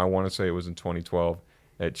York. I want to say it was in 2012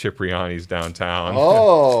 at Cipriani's downtown.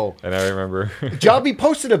 Oh. And I remember. Jobby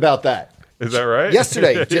posted about that. Is that right?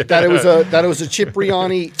 Yesterday, that it was a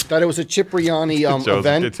Cipriani Joe's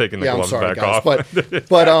event. taking the yeah, I'm gloves sorry, back guys, off. but There's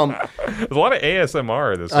a lot of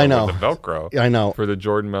ASMR this I know. with the Velcro. I know. For the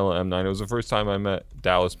Jordan Melo M9. It was the first time I met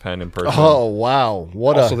Dallas Penn in person. Oh wow,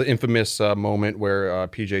 what Also, a the infamous moment where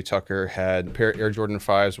PJ Tucker had a pair of Air Jordan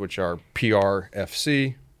 5s, which are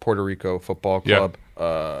PRFC, Puerto Rico Football Yep.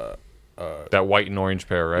 Club. That white and orange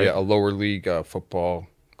pair, right? Yeah, a lower league football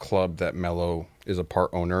club that Melo is a part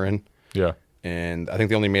owner in. Yeah. And I think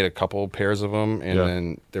they only made a couple pairs of them. And Yeah.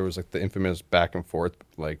 then there was like the infamous back and forth,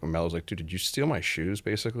 like when Melo's like, dude, did you steal my shoes,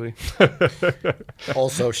 basically?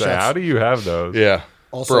 also So how shouts. do you have those? Yeah.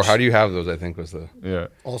 Also Bro, sh- how do you have those? I think was the. Yeah.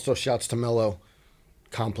 Also shouts to Melo.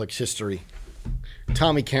 Complex history.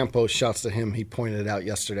 Tommy Campos shouts to him. He pointed it out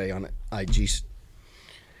yesterday on IG.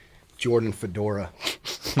 Jordan fedora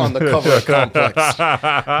on the cover of Complex.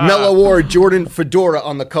 Melo wore Jordan fedora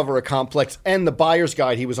on the cover of Complex, and the buyer's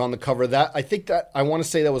guide. He was on the cover of that. I think that I want to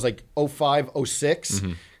say that was like 05, 06.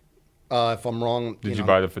 If I'm wrong, Did you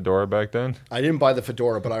buy the fedora back then? I didn't buy the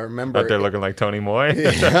fedora, but I remember. Out there looking like Tony Moy?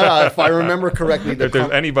 Yeah, if I remember correctly, If there's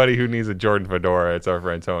anybody who needs a Jordan fedora, it's our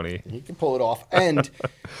friend Tony. he can pull it off. And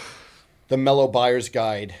the Melo Buyer's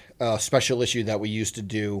Guide special issue that we used to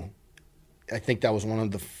do. I think that was one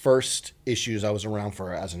of the first issues I was around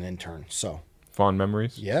for as an intern. So, Fond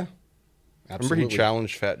memories? yeah, Remember absolutely. he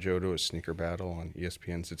challenged Fat Joe to a sneaker battle on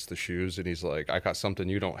ESPN's It's the Shoes, and he's like, I got something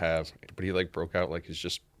you don't have. But he like broke out like his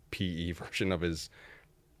just PE version of his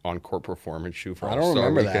on-court performance shoe for I don't All-Star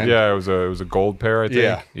remember that. Weekend. Yeah, it was a gold pair, I think.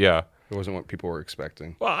 Yeah. Yeah. It wasn't what people were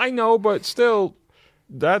expecting. Well, I know, but still,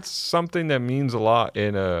 that's something that means a lot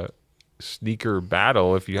in a sneaker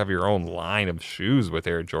battle if you have your own line of shoes with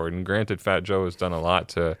Air Jordan. Granted, Fat Joe has done a lot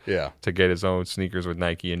to get his own sneakers with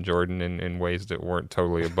Nike and Jordan in ways that weren't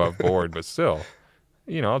totally above board, but still,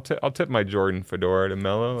 I'll tip my Jordan fedora to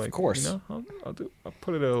Mello. Like, of course, I'll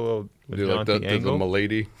put it a little do like the angle.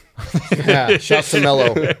 milady. Yeah, shouts to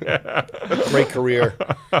Mello. Great career.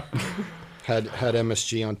 Had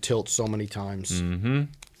MSG on tilt so many times. Mm-hmm.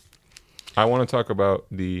 I want to talk about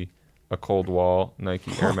a cold wall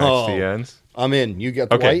Nike Air Max TNs. I'm in. You get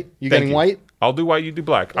the white? You getting white? I'll do white, you do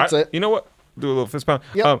black. That's it. You know what? Do a little fist bump.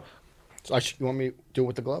 Yep. You want me to do it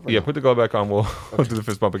with the glove? Yeah, put the glove back on. We'll do the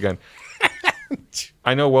fist bump again.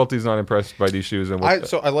 I know Welty's not impressed by these shoes.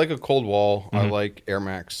 So I like a cold wall. I like Air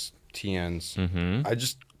Max TNs.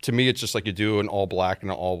 To me, it's just like you do an all black and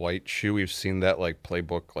an all white shoe. We've seen that like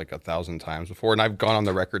playbook like 1,000 times before, and I've gone on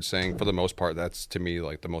the record saying, for the most part, that's to me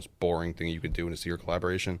like the most boring thing you could do in a sneaker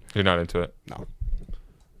collaboration. You're not into it? No.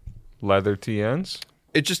 Leather TNs?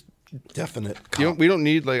 It just definite. we don't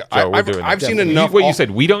need like Joe, I've seen enough. What you said?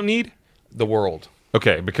 We don't need the world.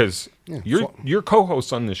 Okay, because your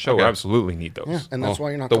co-hosts on this show absolutely need those. Yeah, and that's why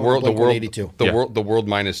you're not the going world. to The world. 82. The world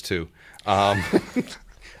minus 2.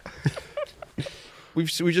 We've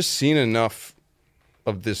just seen enough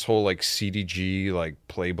of this whole like CDG like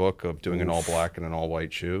playbook of doing an all black and an all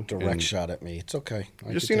white shoe. Direct shot at me. It's okay.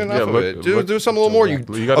 Just seen enough of it. Do something a little more. You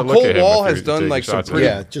A gotta look at cold him wall if has you're done like taking some shots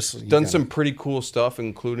at pretty, some pretty cool stuff,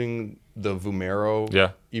 including the Vomero.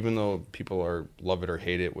 Yeah. Even though people love it or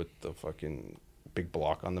hate it with the fucking big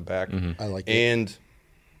block on the back. I like it. And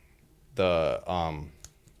the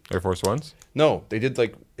Air Force Ones? No, they did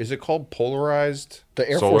like, is it called polarized? The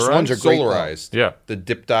Air Force Solarized? Ones are great. Solarized. Yeah. The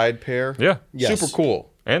dip dyed pair. Yeah. Yes. Super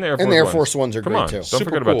cool. And the Air Force And the Air Ones. Force Ones are Come great on, too. Don't Super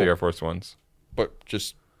forget about cool. the Air Force Ones. But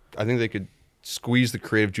just, I think they could squeeze the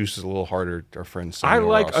creative juices a little harder. Our friend I Samuel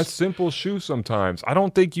like a Ross. simple shoe sometimes. I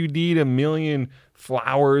don't think you need a million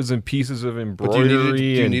flowers and pieces of do you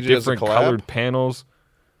embroidery and need it as a different collab? colored panels.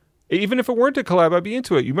 Even if it weren't a collab, I'd be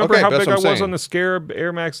into it. You remember Okay, how that's big I what I'm was saying. on the Scarab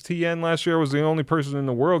Air Max TN last year? I was the only person in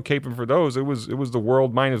the world caping for those. It was the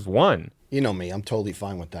world -1. You know me. I'm totally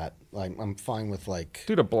fine with that. Like I'm fine with like.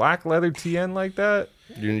 Dude, a black leather TN like that?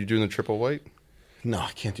 You doing the triple white? No,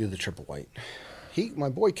 I can't do the triple white. My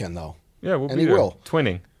boy can though. Yeah, we'll And be he there. will.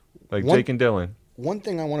 Twinning. Like One- Jake and Dylan. One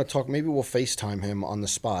thing I want to talk. Maybe we'll FaceTime him on the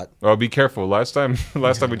spot. Oh, be careful. Last time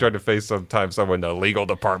we tried to face someone, the legal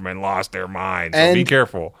department lost their mind. So be And-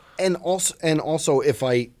 careful. And also, if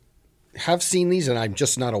I have seen these and I'm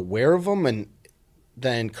just not aware of them, and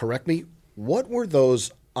then correct me. What were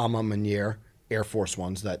those Ama Manier Air Force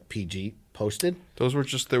Ones that PG posted? Those were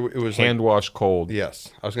just, it was Hand like, wash cold.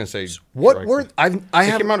 yes. I was going to say, What were I they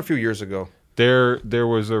have came out a few years ago. There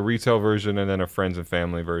was a retail version and then a friends and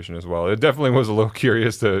family version as well. It definitely was a little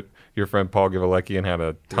curious that your friend Paul Givaleckian had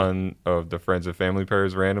a ton of the friends and family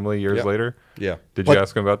pairs randomly years Yep. later. Yeah. Did you But-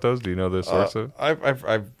 ask him about those? Do you know the source of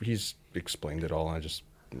He's explained it all, and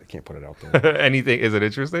I can't put it out there. anything? Is it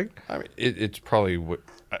interesting? I mean, it's probably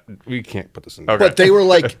we can't put this in. Okay. But they were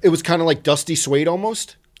like, it was kind of like Dusty Suede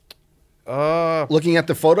almost. Looking at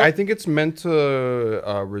the photo, I think it's meant to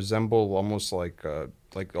resemble almost like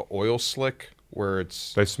the oil slick, where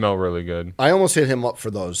it's They smell really good. I almost hit him up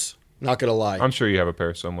for those. Not gonna lie, I'm sure you have a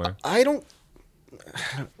pair somewhere. I don't.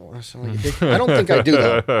 I don't think I do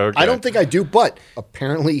though. Okay. I don't think I do. But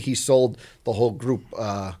apparently, he sold the whole group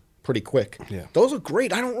pretty quick. Yeah. Those are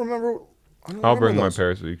great. I don't remember. I'll bring my those.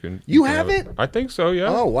 pair so you can. You can have it? I think so. Yeah.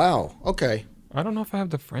 Oh wow. Okay. I don't know if I have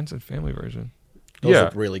the friends and family version. Those yeah,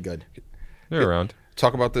 look really good. they're around.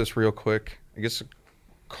 talk about this real quick. I guess it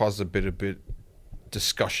caused a bit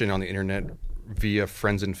discussion on the internet via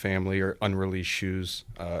friends and family or unreleased shoes.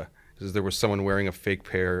 Because there was someone wearing a fake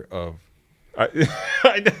pair of.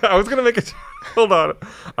 I was gonna make a hold on.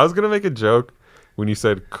 I was gonna make a joke when you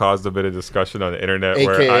said caused a bit of discussion on the internet,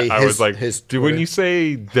 where AKA I was like, his dude, when Twitter. you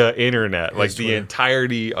say the internet, like the Twitter.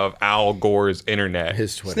 entirety of Al Gore's internet,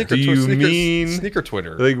 His Twitter. Do you mean sneaker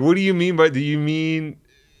Twitter? like what do you mean by? Do you mean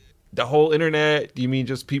the whole internet? Do you mean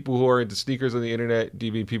just people who are into sneakers on the internet? Do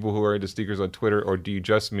you mean people who are into sneakers on Twitter, or do you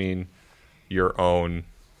just mean your own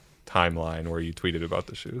timeline where you tweeted about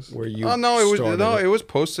the shoes? Where you? Oh no, started it was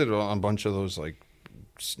posted on a bunch of those like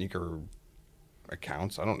sneaker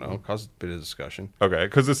accounts. I don't know. It caused a bit of discussion. Okay,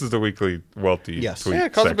 because this is the weekly Welty Yes. tweet Yeah,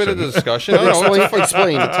 it caused a bit of section. discussion. I don't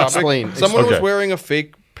know. Explain. Someone was Okay. wearing a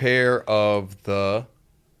fake pair of the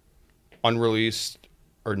unreleased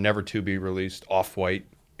or never to be released off-white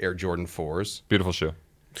Air Jordan 4s. Beautiful shoe.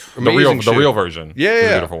 Amazing The shoe. real version. Yeah, is a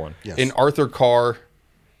yeah. beautiful one. Yes. In Arthur Carr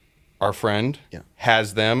our friend,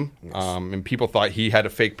 has them, and people thought he had a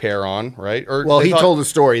fake pair on, right? Or Well, they he thought told the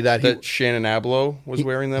story that Shannon Abloh was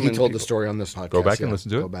wearing them. He and told the people- story on this podcast. Go back and listen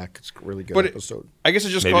to it. Go back. It's a really good But episode. I guess it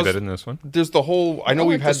just Maybe caused, better than this one. There's the whole. I know I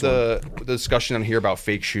we've like had this the discussion on here about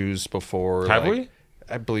fake shoes before. Have we?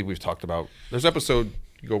 I believe we've talked about. There's an episode.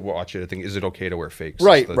 You go watch it. I think. Is it okay to wear fakes?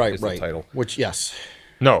 Right, Is the- right, is the right. title. Which, yes.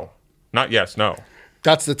 No, not yes, no.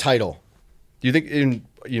 That's the title. Do you think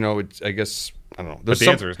it's? I guess I don't know. But There's the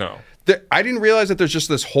answer is no. I didn't realize that there's just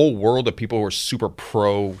this whole world of people who are super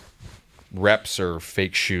pro reps or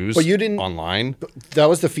fake shoes. But you didn't- online. That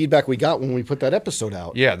was the feedback we got when we put that episode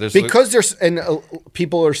out. Yeah, there's because there's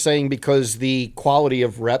people are saying because the quality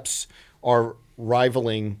of reps are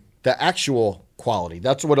rivaling the actual quality.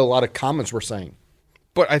 That's what a lot of comments were saying.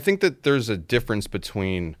 But I think that there's a difference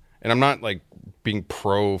between, and I'm not like being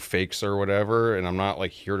pro fakes or whatever, and I'm not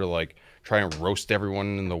like here to like try and roast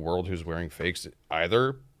everyone in the world who's wearing fakes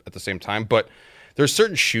either at the same time. But there's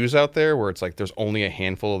certain shoes out there where it's like there's only a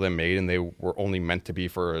handful of them made and they were only meant to be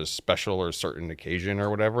for a special or a certain occasion or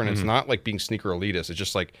whatever. And it's not like being sneaker elitist. It's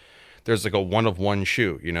just like there's like a one of one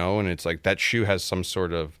shoe, and it's like that shoe has some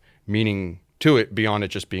sort of meaning to it beyond it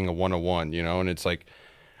just being a one of one, and it's like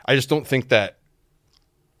I just don't think that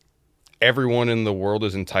everyone in the world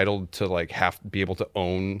is entitled to like be able to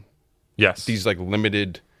own Yes. these like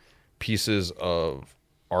limited pieces of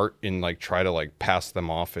art and like try to like pass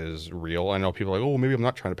them off as real. I know people are like, oh, maybe I'm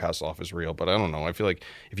not trying to pass off as real, but I don't know. I feel like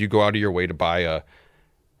if you go out of your way to buy a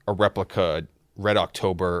replica Red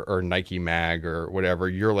October or Nike Mag or whatever,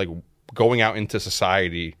 you're like going out into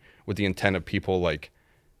society with the intent of people like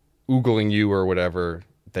oogling you or whatever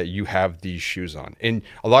that you have these shoes on. And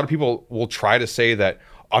a lot of people will try to say that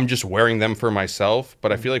I'm just wearing them for myself,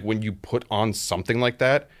 but I feel like when you put on something like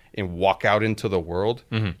that and walk out into the world,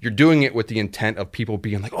 you're doing it with the intent of people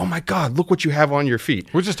being like, oh my God, look what you have on your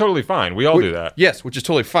feet. Which is totally fine. We all do that. Yes, which is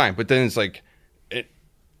totally fine. But then it's like,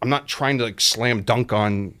 I'm not trying to like slam dunk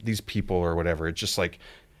on these people or whatever. It's just like,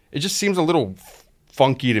 it just seems a little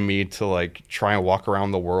funky to me to like try and walk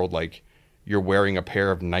around the world like you're wearing a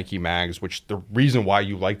pair of Nike Mags, which the reason why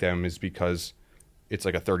you like them is because it's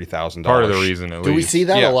like a $30,000. Part of the reason, at Do we least. see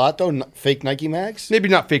that Yeah. a lot though? Fake Nike Mags? Maybe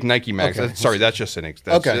not fake Nike Mags. Okay. Sorry, that's just an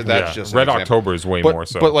Okay. that's Yeah. just an Red example. October is way more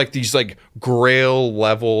so. But like these like Grail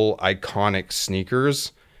level iconic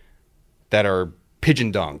sneakers that are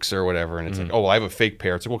pigeon dunks or whatever, and it's like, oh, well, I have a fake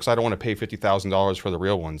pair. It's like, well, because I don't want to pay $50,000 for the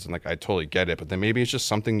real ones, and like I totally get it. But then maybe it's just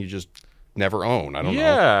something you just never own. I don't know.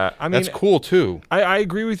 Yeah, I mean, That's cool too. I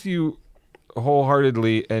agree with you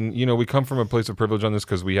wholeheartedly, and we come from a place of privilege on this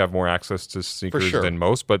because we have more access to sneakers sure. than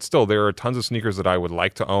most, but still there are tons of sneakers that I would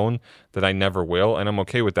like to own that I never will, and I'm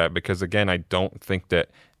okay with that because again, I don't think that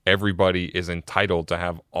everybody is entitled to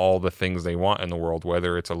have all the things they want in the world,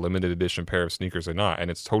 whether it's a limited edition pair of sneakers or not.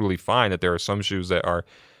 And it's totally fine that there are some shoes that are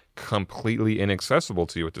completely inaccessible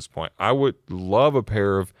to you at this point. I would love a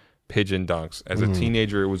pair of Pigeon Dunks. As a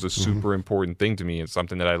teenager, it was a super important thing to me. It's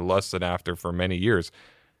something that I lusted after for many years.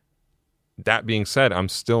 That being said, I'm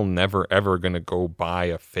still never, ever going to go buy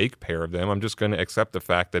a fake pair of them. I'm just going to accept the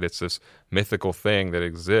fact that it's this mythical thing that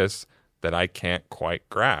exists that I can't quite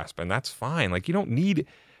grasp. And that's fine. Like, you don't need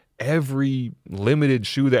every limited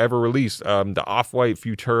shoe that ever released. The Off-White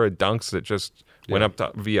Futura Dunks that just went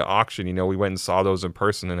up via auction. We went and saw those in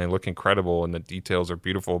person, and they look incredible, and the details are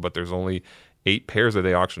beautiful, but there's only 8 pairs that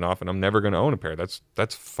they auction off, and I'm never going to own a pair. That's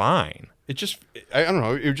fine. It just, I don't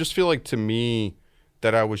know. It would just feel like to me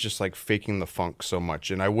that I was just like faking the funk so much,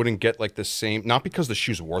 and I wouldn't get like the same. Not because the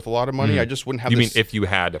shoe's worth a lot of money. I just wouldn't have. You mean this, if you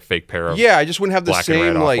had a fake pair of Yeah, I just wouldn't have the black and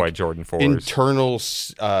same red like Off-White Jordan 4s. internal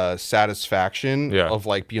satisfaction Yeah. of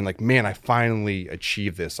like being like, man, I finally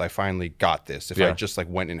achieved this. I finally got this. If I Yeah. just like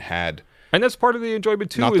went and had. And that's part of the enjoyment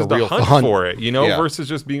too, Not is the the real hunt fun. for it, Yeah. versus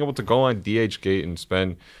just being able to go on DHgate and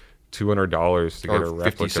spend $200 to get a Or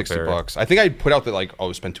replica $50, pair. $60. I think I put out that like,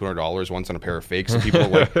 oh, spend $200 once on a pair of fakes, and people are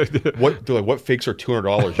like, "What? They're like, what fakes are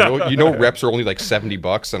 $200? You know, reps are only like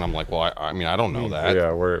 $70." And I'm like, well, I mean, I don't know that.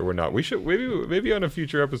 Yeah, we're not. We should maybe on a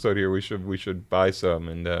future episode here we should buy some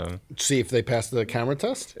and See if they pass the camera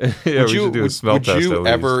test. yeah, we should do a smell would test. you at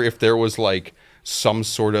least. ever, if there was like some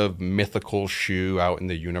sort of mythical shoe out in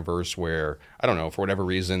the universe where, I don't know, for whatever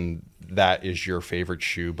reason, that is your favorite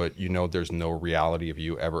shoe, but there's no reality of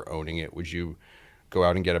you ever owning it, would you go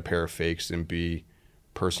out and get a pair of fakes and be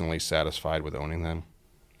personally satisfied with owning them?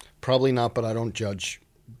 Probably not, but I don't judge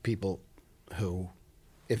people who,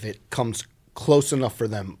 if it comes close enough for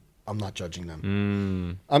them, I'm not judging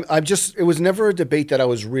them. I'm just, it was never a debate that I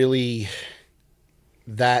was really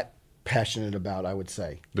that passionate about, I would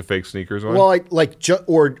say. the fake sneakers one? Well,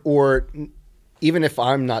 or even if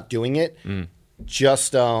I'm not doing it,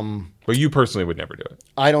 just But you personally would never do it.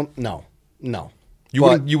 I don't know. No. You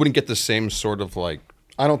But wouldn't get the same sort of like.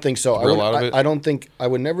 I don't think so. Thrill out of it? I don't think I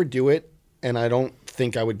would never do it, and I don't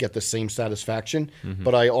think I would get the same satisfaction. Mm-hmm.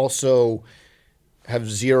 But I also have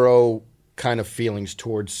zero kind of feelings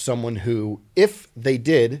towards someone who, if they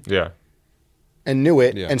did Yeah. and knew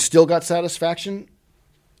it Yeah. and still got satisfaction,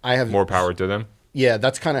 I have More power to them. Yeah,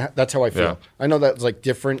 that's how I feel. Yeah. I know that's like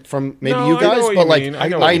different from maybe No, you I know guys, what but you like mean. I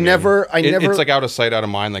know what I you mean. never. It's like out of sight, out of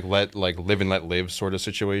mind, like live and let live sort of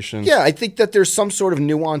situation. Yeah, I think that there's some sort of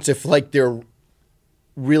nuance if like they're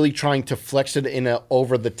really trying to flex it in a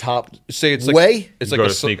over the top Say it's like way. it's You like go a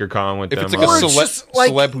to sneaker con with if them. it's like Or a it's just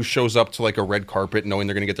like- celeb who shows up to like a red carpet knowing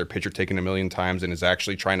they're going to get their picture taken a million times and is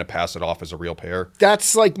actually trying to pass it off as a real pair.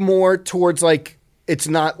 That's like more towards like it's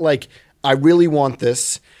not like I really want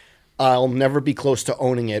this. I'll never be close to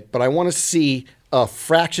owning it, but I want to see a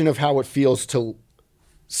fraction of how it feels to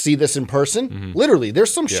see this in person. Literally,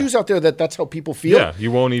 there's some shoes out there that's how people feel. yeah,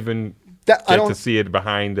 you won't even That- I get to don't- see it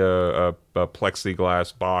behind a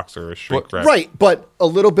plexiglass box or a shrink wrap. Right, but a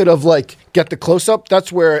little bit of like get the close up.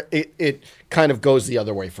 That's where it kind of goes the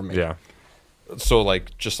other way for me. Yeah. So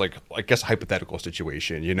like just like I guess hypothetical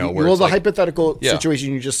situation, you know, where Well, it's the like, hypothetical Yeah.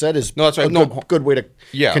 situation you just said is No, that's right. a No. good way to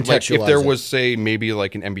yeah, like contextualize if there it. was say maybe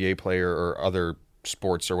like an NBA player or other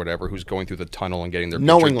sports or whatever who's going through the tunnel and getting their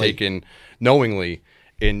Knowingly. picture taken knowingly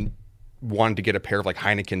and wanted to get a pair of like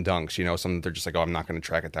Heineken Dunks, you know, something they're just like, oh, I'm not going to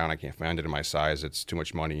track it down. I can't find it in my size. It's too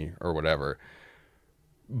much money or whatever.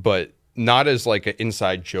 But not as like an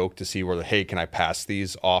inside joke to see where, hey, can I pass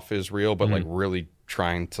these off as real? But like really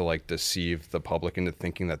trying to like deceive the public into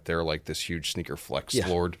thinking that they're like this huge sneaker flex Yeah.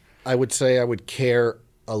 lord. I would say I would care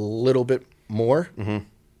a little bit more,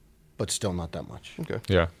 but still not that much. Okay.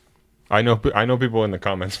 Yeah. I know people in the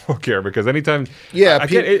comments will care because anytime. Yeah, I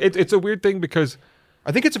can't, it's a weird thing because.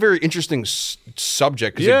 I think it's a very interesting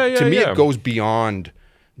subject because Yeah, to me yeah. it goes beyond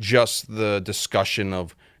just the discussion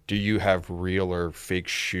of do you have real or fake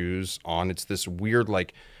shoes on. It's this weird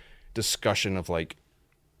like discussion of like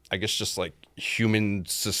I guess just like human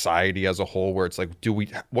society as a whole where it's like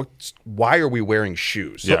why are we wearing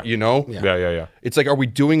shoes? Yeah. You know? Yeah. It's like are we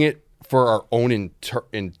doing it for our own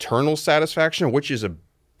internal satisfaction, which is a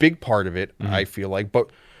big part of it, I feel like, but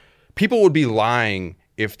people would be lying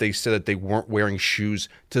if they said that they weren't wearing shoes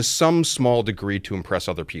to some small degree to impress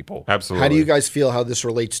other people. Absolutely. How do you guys feel how this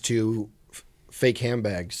relates to fake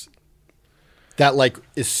handbags? That like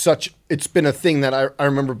is such. It's been a thing that I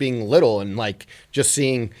remember being little and like just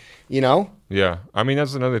seeing, you know. Yeah. I mean,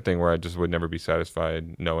 that's another thing where I just would never be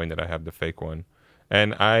satisfied knowing that I have the fake one.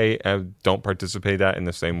 And I don't participate that in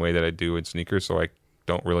the same way that I do in sneakers, so I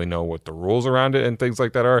don't really know what the rules around it and things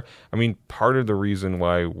like that are. I mean, part of the reason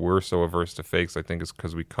why we're so averse to fakes, I think, is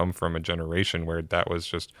because we come from a generation where that was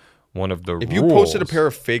just one of the rules. If you posted a pair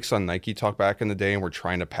of fakes on Nike Talk back in the day and were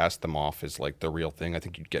trying to pass them off as like the real thing, I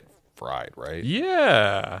think you'd get fried, right?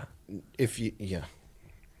 Yeah. If you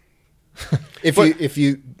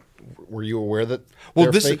were you aware that Well,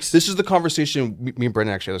 they're this fakes? is the conversation. Me and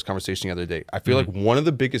Brendan actually had this conversation the other day. I feel like one of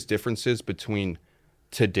the biggest differences between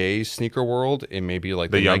today's sneaker world and maybe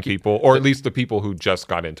like The young Nike, people, or at least the people who just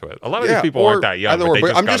got into it. A lot of these people or aren't that young, either but or, they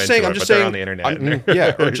just I'm got just into saying, it, I'm just but they're saying, on the internet.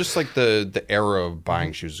 yeah, or just like the era of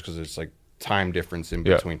buying shoes because it's like time difference in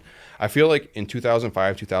Yeah. between. I feel like in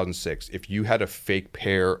 2005, 2006, if you had a fake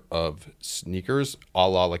pair of sneakers, a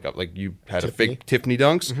la like you had a fake Tiffany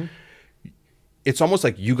Dunks, it's almost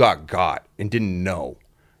like you got and didn't know.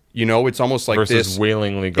 You know, it's almost like Versus this.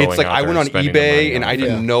 willingly going It's like out I there went on and spending the money eBay on and it. I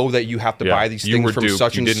didn't know that you have to Yeah. buy these You things were from duped.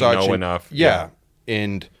 such You and didn't such. know and- enough. Yeah.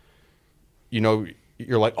 And you know,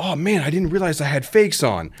 you're like, oh man, I didn't realize I had fakes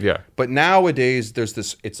on. Yeah. But nowadays there's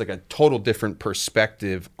this, it's like a total different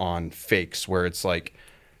perspective on fakes where it's like,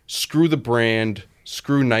 screw the brand,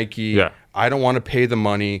 screw Nike. Yeah. I don't want to pay the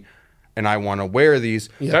money and I want to wear these.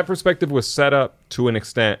 That perspective was set up to an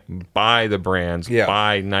extent by the brands, Yeah.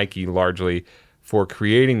 by Nike largely, for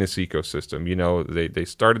creating this ecosystem. You know, they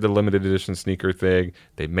started the limited edition sneaker thing.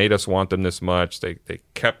 They made us want them this much. They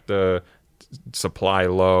kept the supply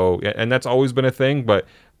low, and that's always been a thing. But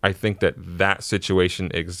I think that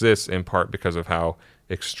situation exists in part because of how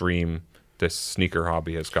extreme this sneaker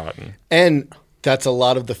hobby has gotten. And that's a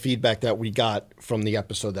lot of the feedback that we got from the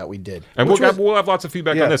episode that we did. And we'll have lots of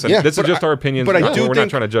feedback on this. And Yeah. this is But just I- our opinions. But I do we're think, not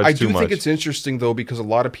trying to judge I too do much. think it's interesting though because a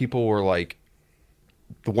lot of people were like,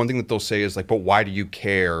 the one thing that they'll say is like, but why do you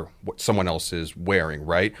care what someone else is wearing,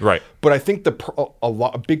 right? Right. But I think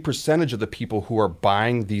a big percentage of the people who are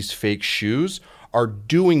buying these fake shoes are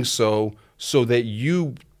doing so that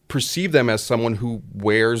you perceive them as someone who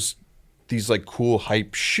wears these like cool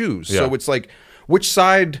hype shoes. Yeah. So it's like, which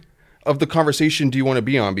side of the conversation do you want to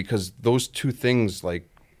be on? Because those two things, like,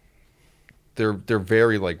 they're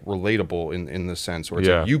very like relatable in the sense where it's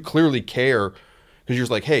like, you clearly care because you're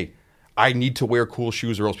just like, hey, I need to wear cool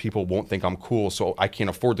shoes or else people won't think I'm cool. So I can't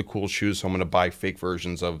afford the cool shoes. So I'm going to buy fake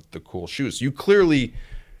versions of the cool shoes. You clearly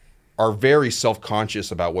are very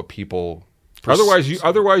self-conscious about what people. Otherwise,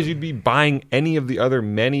 you'd be buying any of the other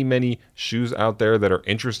many shoes out there that are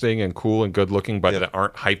interesting and cool and good looking, but that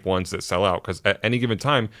aren't hype ones that sell out. Because at any given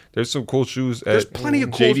time, there's some cool shoes at plenty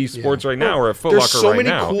of cool, JD Sports right now or at Foot Locker There's so right many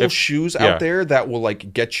now. cool shoes out there that will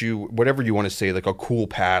like get you whatever you want to say, like a cool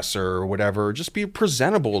pass or whatever. Just be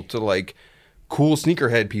presentable to like cool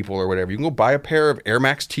sneakerhead people or whatever. You can go buy a pair of Air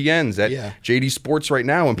Max TNs at JD Sports right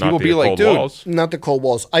now, and people be like, "Dude, walls. Not the cold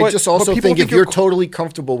walls." I just also think if you're totally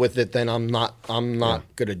comfortable with it, then I'm not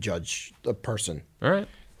gonna judge the person. All right.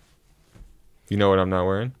 You know what I'm not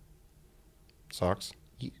wearing? Socks.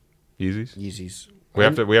 Yeezys. We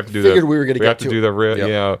have to do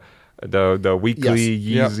the weekly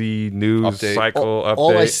Yeezy news cycle update.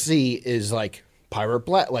 All I see is like Pirate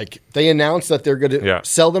Black. Like they announced that they're going to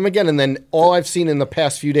sell them again, and then all I've seen in the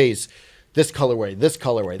past few days, this colorway, this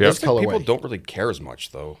colorway, this colorway. People don't really care as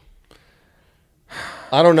much though.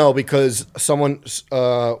 I don't know because someone,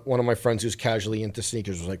 one of my friends who's casually into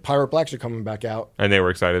sneakers was like, Pirate Blacks are coming back out. And they were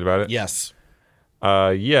excited about it? Yes.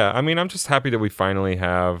 Yeah, I mean, I'm just happy that we finally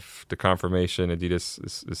have the confirmation Adidas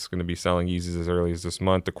is going to be selling Yeezys as early as this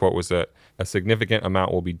month. The quote was that a significant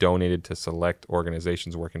amount will be donated to select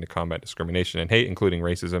organizations working to combat discrimination and hate, including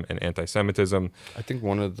racism and anti-Semitism. I think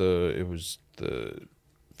it was the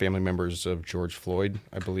family members of George Floyd,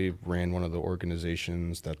 I believe, ran one of the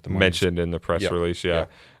organizations that the mentioned in the press release. Yeah.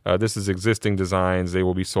 This is existing designs. They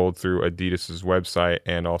will be sold through Adidas's website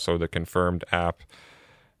and also the Confirmed app.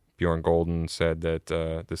 Bjorn Golden said that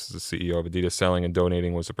this is the CEO of Adidas. Selling and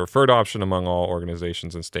donating was a preferred option among all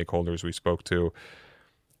organizations and stakeholders we spoke to.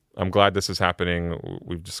 I'm glad this is happening.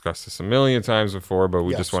 We've discussed this a million times before, but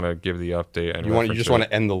we just want to give the update. And you just want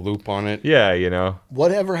to end the loop on it? Yeah, you know.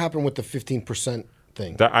 Whatever happened with the 15%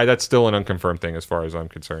 thing? That's still an unconfirmed thing as far as I'm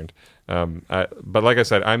concerned. But like I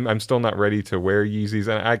said, I'm still not ready to wear Yeezys.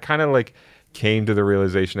 And I kind of like came to the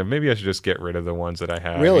realization of maybe I should just get rid of the ones that I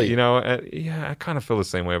have. Really? You know, I kind of feel the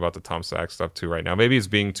same way about the Tom Sachs stuff too right now. Maybe it's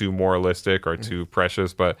being too moralistic or too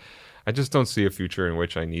precious, but I just don't see a future in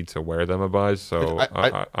which I need to wear them a bunch. So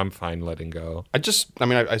I'm fine letting go. I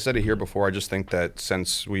said it here before. I just think that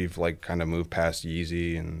since we've like kind of moved past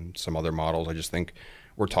Yeezy and some other models, I just think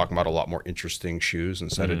we're talking about a lot more interesting shoes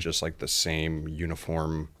instead of just like the same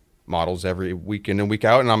uniform models every week in and week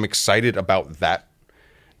out. And I'm excited about that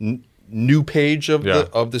new page of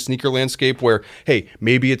the sneaker landscape where, hey,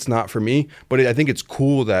 maybe it's not for me, but I think it's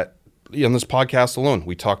cool that on this podcast alone,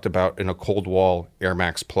 we talked about in a Cold Wall Air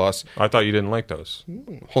Max Plus. I thought you didn't like those.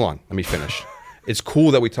 Hold on, let me finish. It's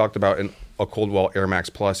cool that we talked about in a Cold Wall Air Max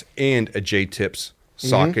Plus and a J-Tips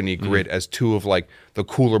Saucony Grid as two of like the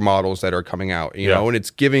cooler models that are coming out, you know, and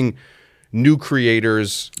it's giving new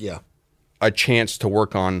creators a chance to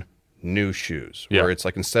work on new shoes where it's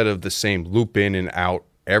like instead of the same loop in and out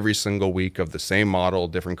every single week of the same model,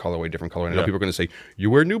 different colorway. And I know people are going to say,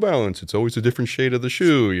 you wear New Balance, it's always a different shade of the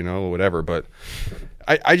shoe, you know, whatever. But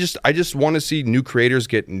I just want to see new creators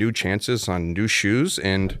get new chances on new shoes.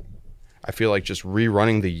 And I feel like just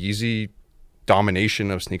rerunning the Yeezy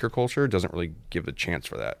domination of sneaker culture doesn't really give a chance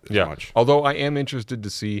for that as much. Although I am interested to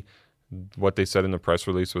see what they said in the press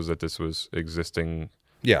release was that this was existing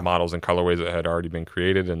models and colorways that had already been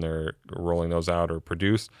created and they're rolling those out or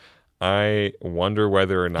produced. I wonder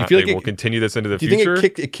whether or not they will continue this into the future. Do you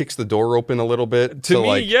think it kicks the door open a little bit? To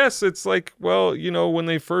me, yes. It's like, well, you know, when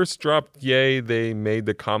they first dropped Ye, they made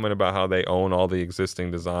the comment about how they own all the existing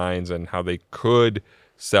designs and how they could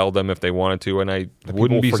sell them if they wanted to. And I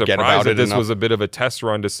wouldn't be surprised if this was a bit of a test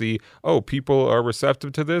run to see, oh, people are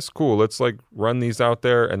receptive to this. Cool. Let's like run these out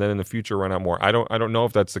there and then in the future run out more. I don't know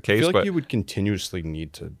if that's the case. I feel like you would continuously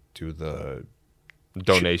need to do the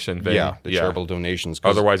donation thing. The charitable donations.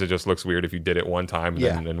 Otherwise, it just looks weird if you did it one time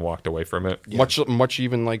and then walked away from it. Much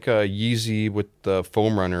even like Yeezy with the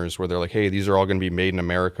foam runners where they're like, hey, these are all going to be made in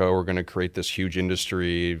America. We're going to create this huge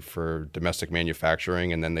industry for domestic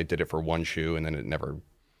manufacturing. And then they did it for one shoe and then it never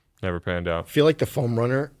panned out. I feel like the foam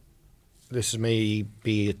runner, this may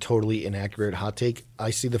be a totally inaccurate hot take.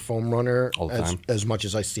 I see the foam runner as much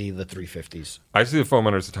as I see the 350s. I see the foam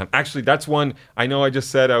runners a ton. Actually, that's one. I know I just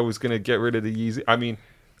said I was going to get rid of the Yeezy. I mean,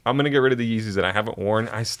 I'm going to get rid of the Yeezys that I haven't worn.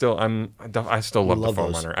 I still love the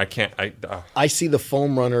foam runner. I can't. I see the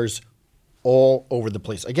foam runners all over the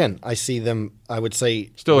place. Again, I see them, I would say,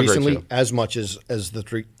 Still a great recently shoe. as much as the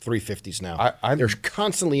 350s now. They're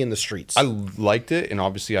constantly in the streets. I liked it, and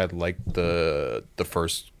obviously I liked the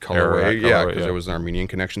first Aerorack colorway, yeah, colorway, because yeah. there was an Armenian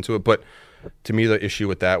connection to it. But to me, the issue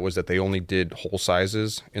with that was that they only did whole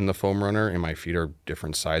sizes in the foam runner, and my feet are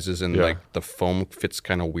different sizes, and Yeah. like the foam fits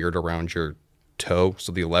kind of weird around your toe,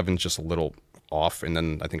 so the 11's just a little off, and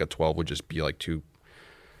then I think a 12 would just be like too.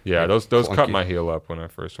 Yeah, those cut clunky. my heel up when I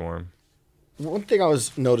first wore them. One thing I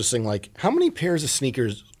was noticing, like, how many pairs of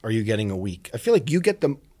sneakers are you getting a week? I feel like you get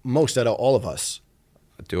the most out of all of us.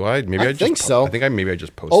 Do I? Maybe I I just think so. I think maybe I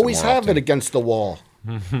just post. Always more have often. it against the wall.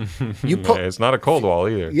 You Yeah, put, it's not a cold wall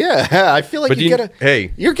either. yeah. I feel like But you you- get a.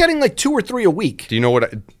 hey. You're getting like 2 or 3 a week. Do you know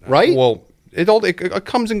what? Right? Well, it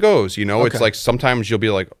comes and goes. You know, Okay. it's like sometimes you'll be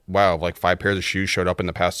like, wow, like 5 pairs of shoes showed up in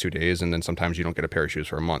the past 2 days, and then sometimes you don't get a pair of shoes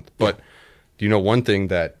for a month. But do you know one thing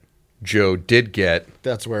that Joe did get?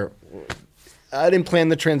 That's where I didn't plan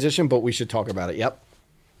the transition, but we should talk about it. Yep.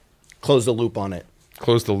 Close the loop on it.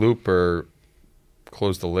 Close the loop or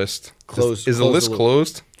close the list? Close- Is the close list the loop.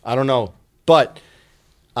 closed? I don't know, but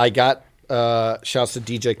I got shouts to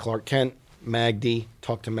DJ Clark Kent, Magdi.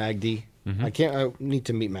 Talk to Magdi. I need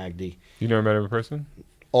to meet Magdi. You never met him in person?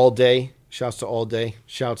 All day. Shouts to All Day.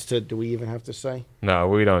 Shouts to. Do we even have to say? No,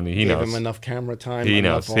 we don't need. He Gave knows. him enough camera time. He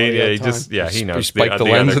enough knows. He audio time. just he knows. spiked the other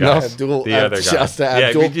lens guy. enough? Abdul, The other guy. shouts to Yeah,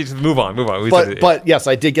 Abdul. we just move on. We But yes,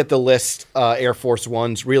 I did get the list. Air Force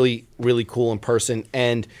Ones, really, really cool in person.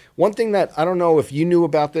 And one thing that I don't know if you knew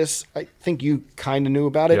about this, I think you kind of knew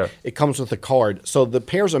about it. Yeah. It comes with a card, so the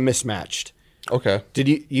pairs are mismatched. Okay. Did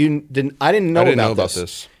you didn't? I didn't know, I didn't about, know about this.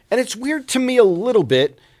 this. And it's weird to me a little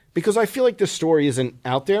bit because I feel like this story isn't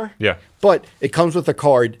out there. Yeah. But it comes with a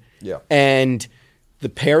card. Yeah. And the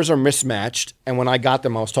pairs are mismatched. And when I got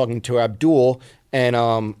them, I was talking to Abdul and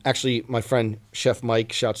actually my friend Chef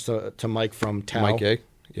Mike. Shouts to Mike from Tao. Mike A.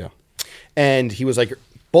 Yeah. And he was like,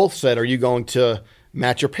 both said, "Are you going to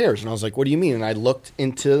match your pairs?" And I was like, "What do you mean?" And I looked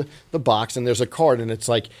into the box and there's a card and it's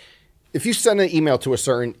like, if you send an email to a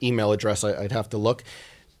certain email address, I'd have to look.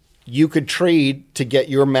 You could trade to get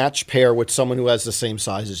your match pair with someone who has the same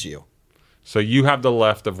size as you. So you have the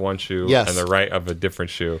left of one shoe Yes. and the right of a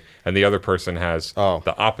different shoe, and the other person has Oh.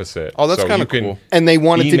 the opposite. Oh, that's So kinda you can cool. And they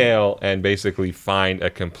wanted to- email and basically find a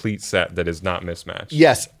complete set that is not mismatched.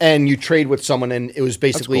 Yes, and you trade with someone, and it was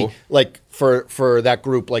basically cool. like for that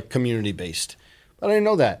group, like community based. But I didn't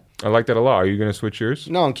know that. I like that a lot. Are you going to switch yours?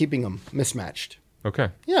 No, I'm keeping them mismatched. Okay.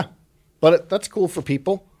 Yeah, but that's cool for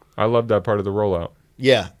people. I love that part of the rollout.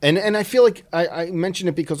 Yeah, and I feel like I mentioned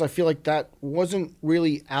it because I feel like that wasn't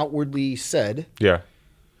really outwardly said. Yeah.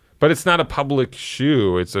 But it's not a public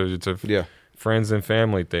shoe. It's a Yeah. friends and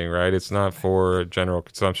family thing, right? It's not for general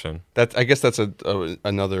consumption. I guess that's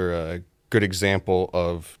another good example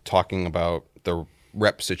of talking about the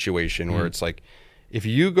rep situation where it's like, if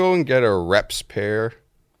you go and get a reps pair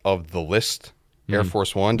of the list Air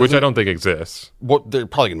Force One, Which I don't think exists. what they're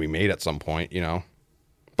probably gonna be made at some point, you know.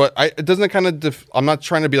 But it doesn't kind of. I'm not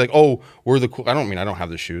trying to be like, oh, we're the cool. I don't have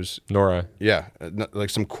the shoes. Nor I. Yeah, like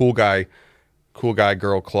some cool guy,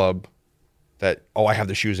 girl club. That I have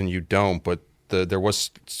the shoes and you don't. But there was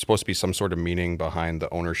supposed to be some sort of meaning behind the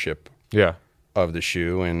ownership Yeah. of the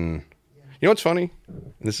shoe. And you know what's funny?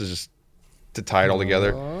 And this is just to tie it all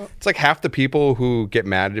together. It's like half the people who get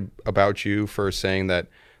mad about you for saying that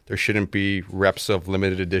there shouldn't be reps of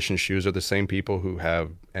limited edition shoes are the same people who have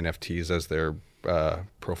NFTs as their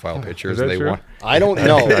profile pictures. that They true? want. I don't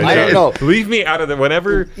know. I don't know. Leave me out of the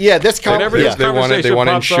whenever. Yeah, this Whenever yeah. this They wanna- conversation they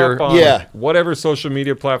wanna pops ensure- up on Yeah. whatever social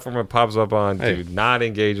media platform it pops up on, Hey. do not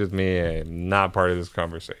engage with me. I'm not part of this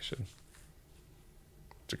conversation.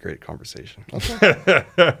 It's a great conversation. All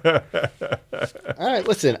right,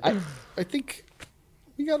 listen. I think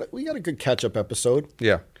we got a good catch up episode.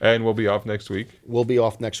 Yeah. And we'll be off next week. We'll be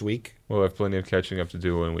off next week. We'll have plenty of catching up to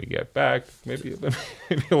do when we get back. Maybe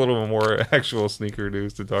a little more actual sneaker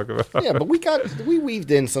news to talk about. Yeah, but we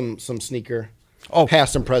weaved in some sneaker. Oh.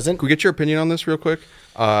 Past and present. Can we get your opinion on this real quick?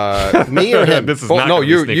 Me or him? This is Well, not no, gonna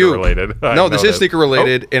be you sneaker related. I No, know this is that. sneaker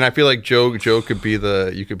related, and I feel like Joe could be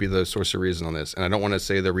the source of reason on this. And I don't want to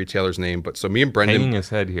say the retailer's name, but so me and Hanging Brendan his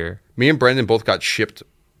head here. both got shipped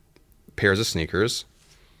pairs of sneakers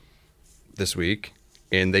this week,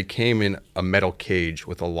 and they came in a metal cage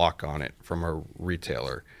with a lock on it from a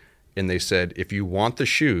retailer. And they said, if you want the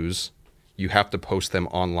shoes, you have to post them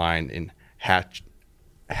online and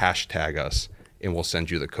hashtag us, and we'll send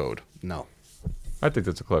you the code. No. I think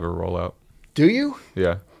that's a clever rollout. Do you?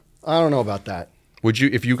 Yeah. I don't know about that. Would you,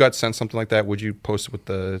 if you got sent something like that, would you post it with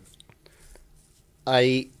the?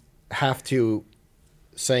 I have to.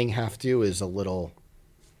 Saying have to is a little.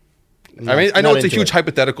 I mean, I know not it's a into huge it.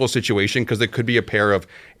 hypothetical situation because there could be a pair of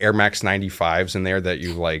Air Max 95s in there that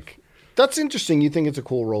you like. That's interesting. You think it's a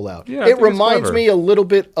cool rollout. Yeah, I it think it's reminds clever. me a little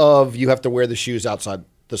bit of you have to wear the shoes outside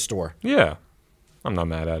the store. Yeah, I'm not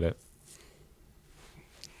mad at it.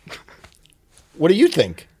 What do you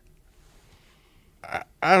think?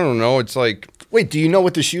 I don't know. It's like, Wait, do you know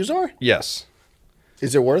what the shoes are? yes.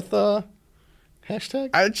 Is it worth hashtag?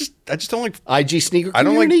 I just don't like. IG sneaker community? I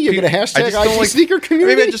don't like. You're peop- going to I hashtag just don't IG like- sneaker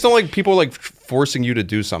community? Maybe I just don't like people like forcing you to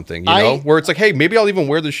do something. You know, where it's like, hey, maybe I'll even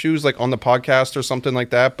wear the shoes like on the podcast or something like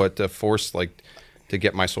that. But to force like to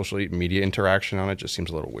get my social media interaction on it just seems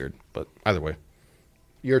a little weird. But either way,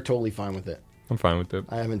 You're totally fine with it. I'm fine with it.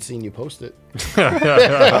 I haven't seen you post it.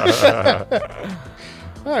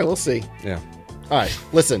 All right, we'll see. yeah. All right,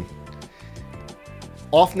 listen.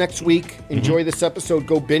 Off next week. Enjoy this episode.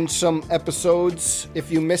 Go binge some episodes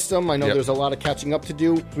if you missed them. I know Yep. there's a lot of catching up to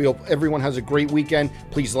do. We hope everyone has a great weekend.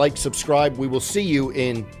 Please like, subscribe. We will see you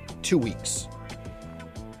in 2 weeks.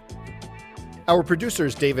 Our producer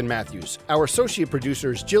is David Matthews. Our associate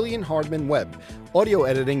producer is Jillian Hardman Webb. Audio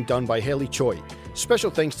editing done by Haley Choi.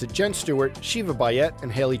 Special thanks to Jen Stewart, Shiva Bayet,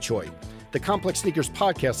 and Haley Choi. The Complex Sneakers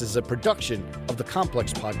Podcast is a production of the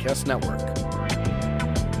Complex Podcast Network.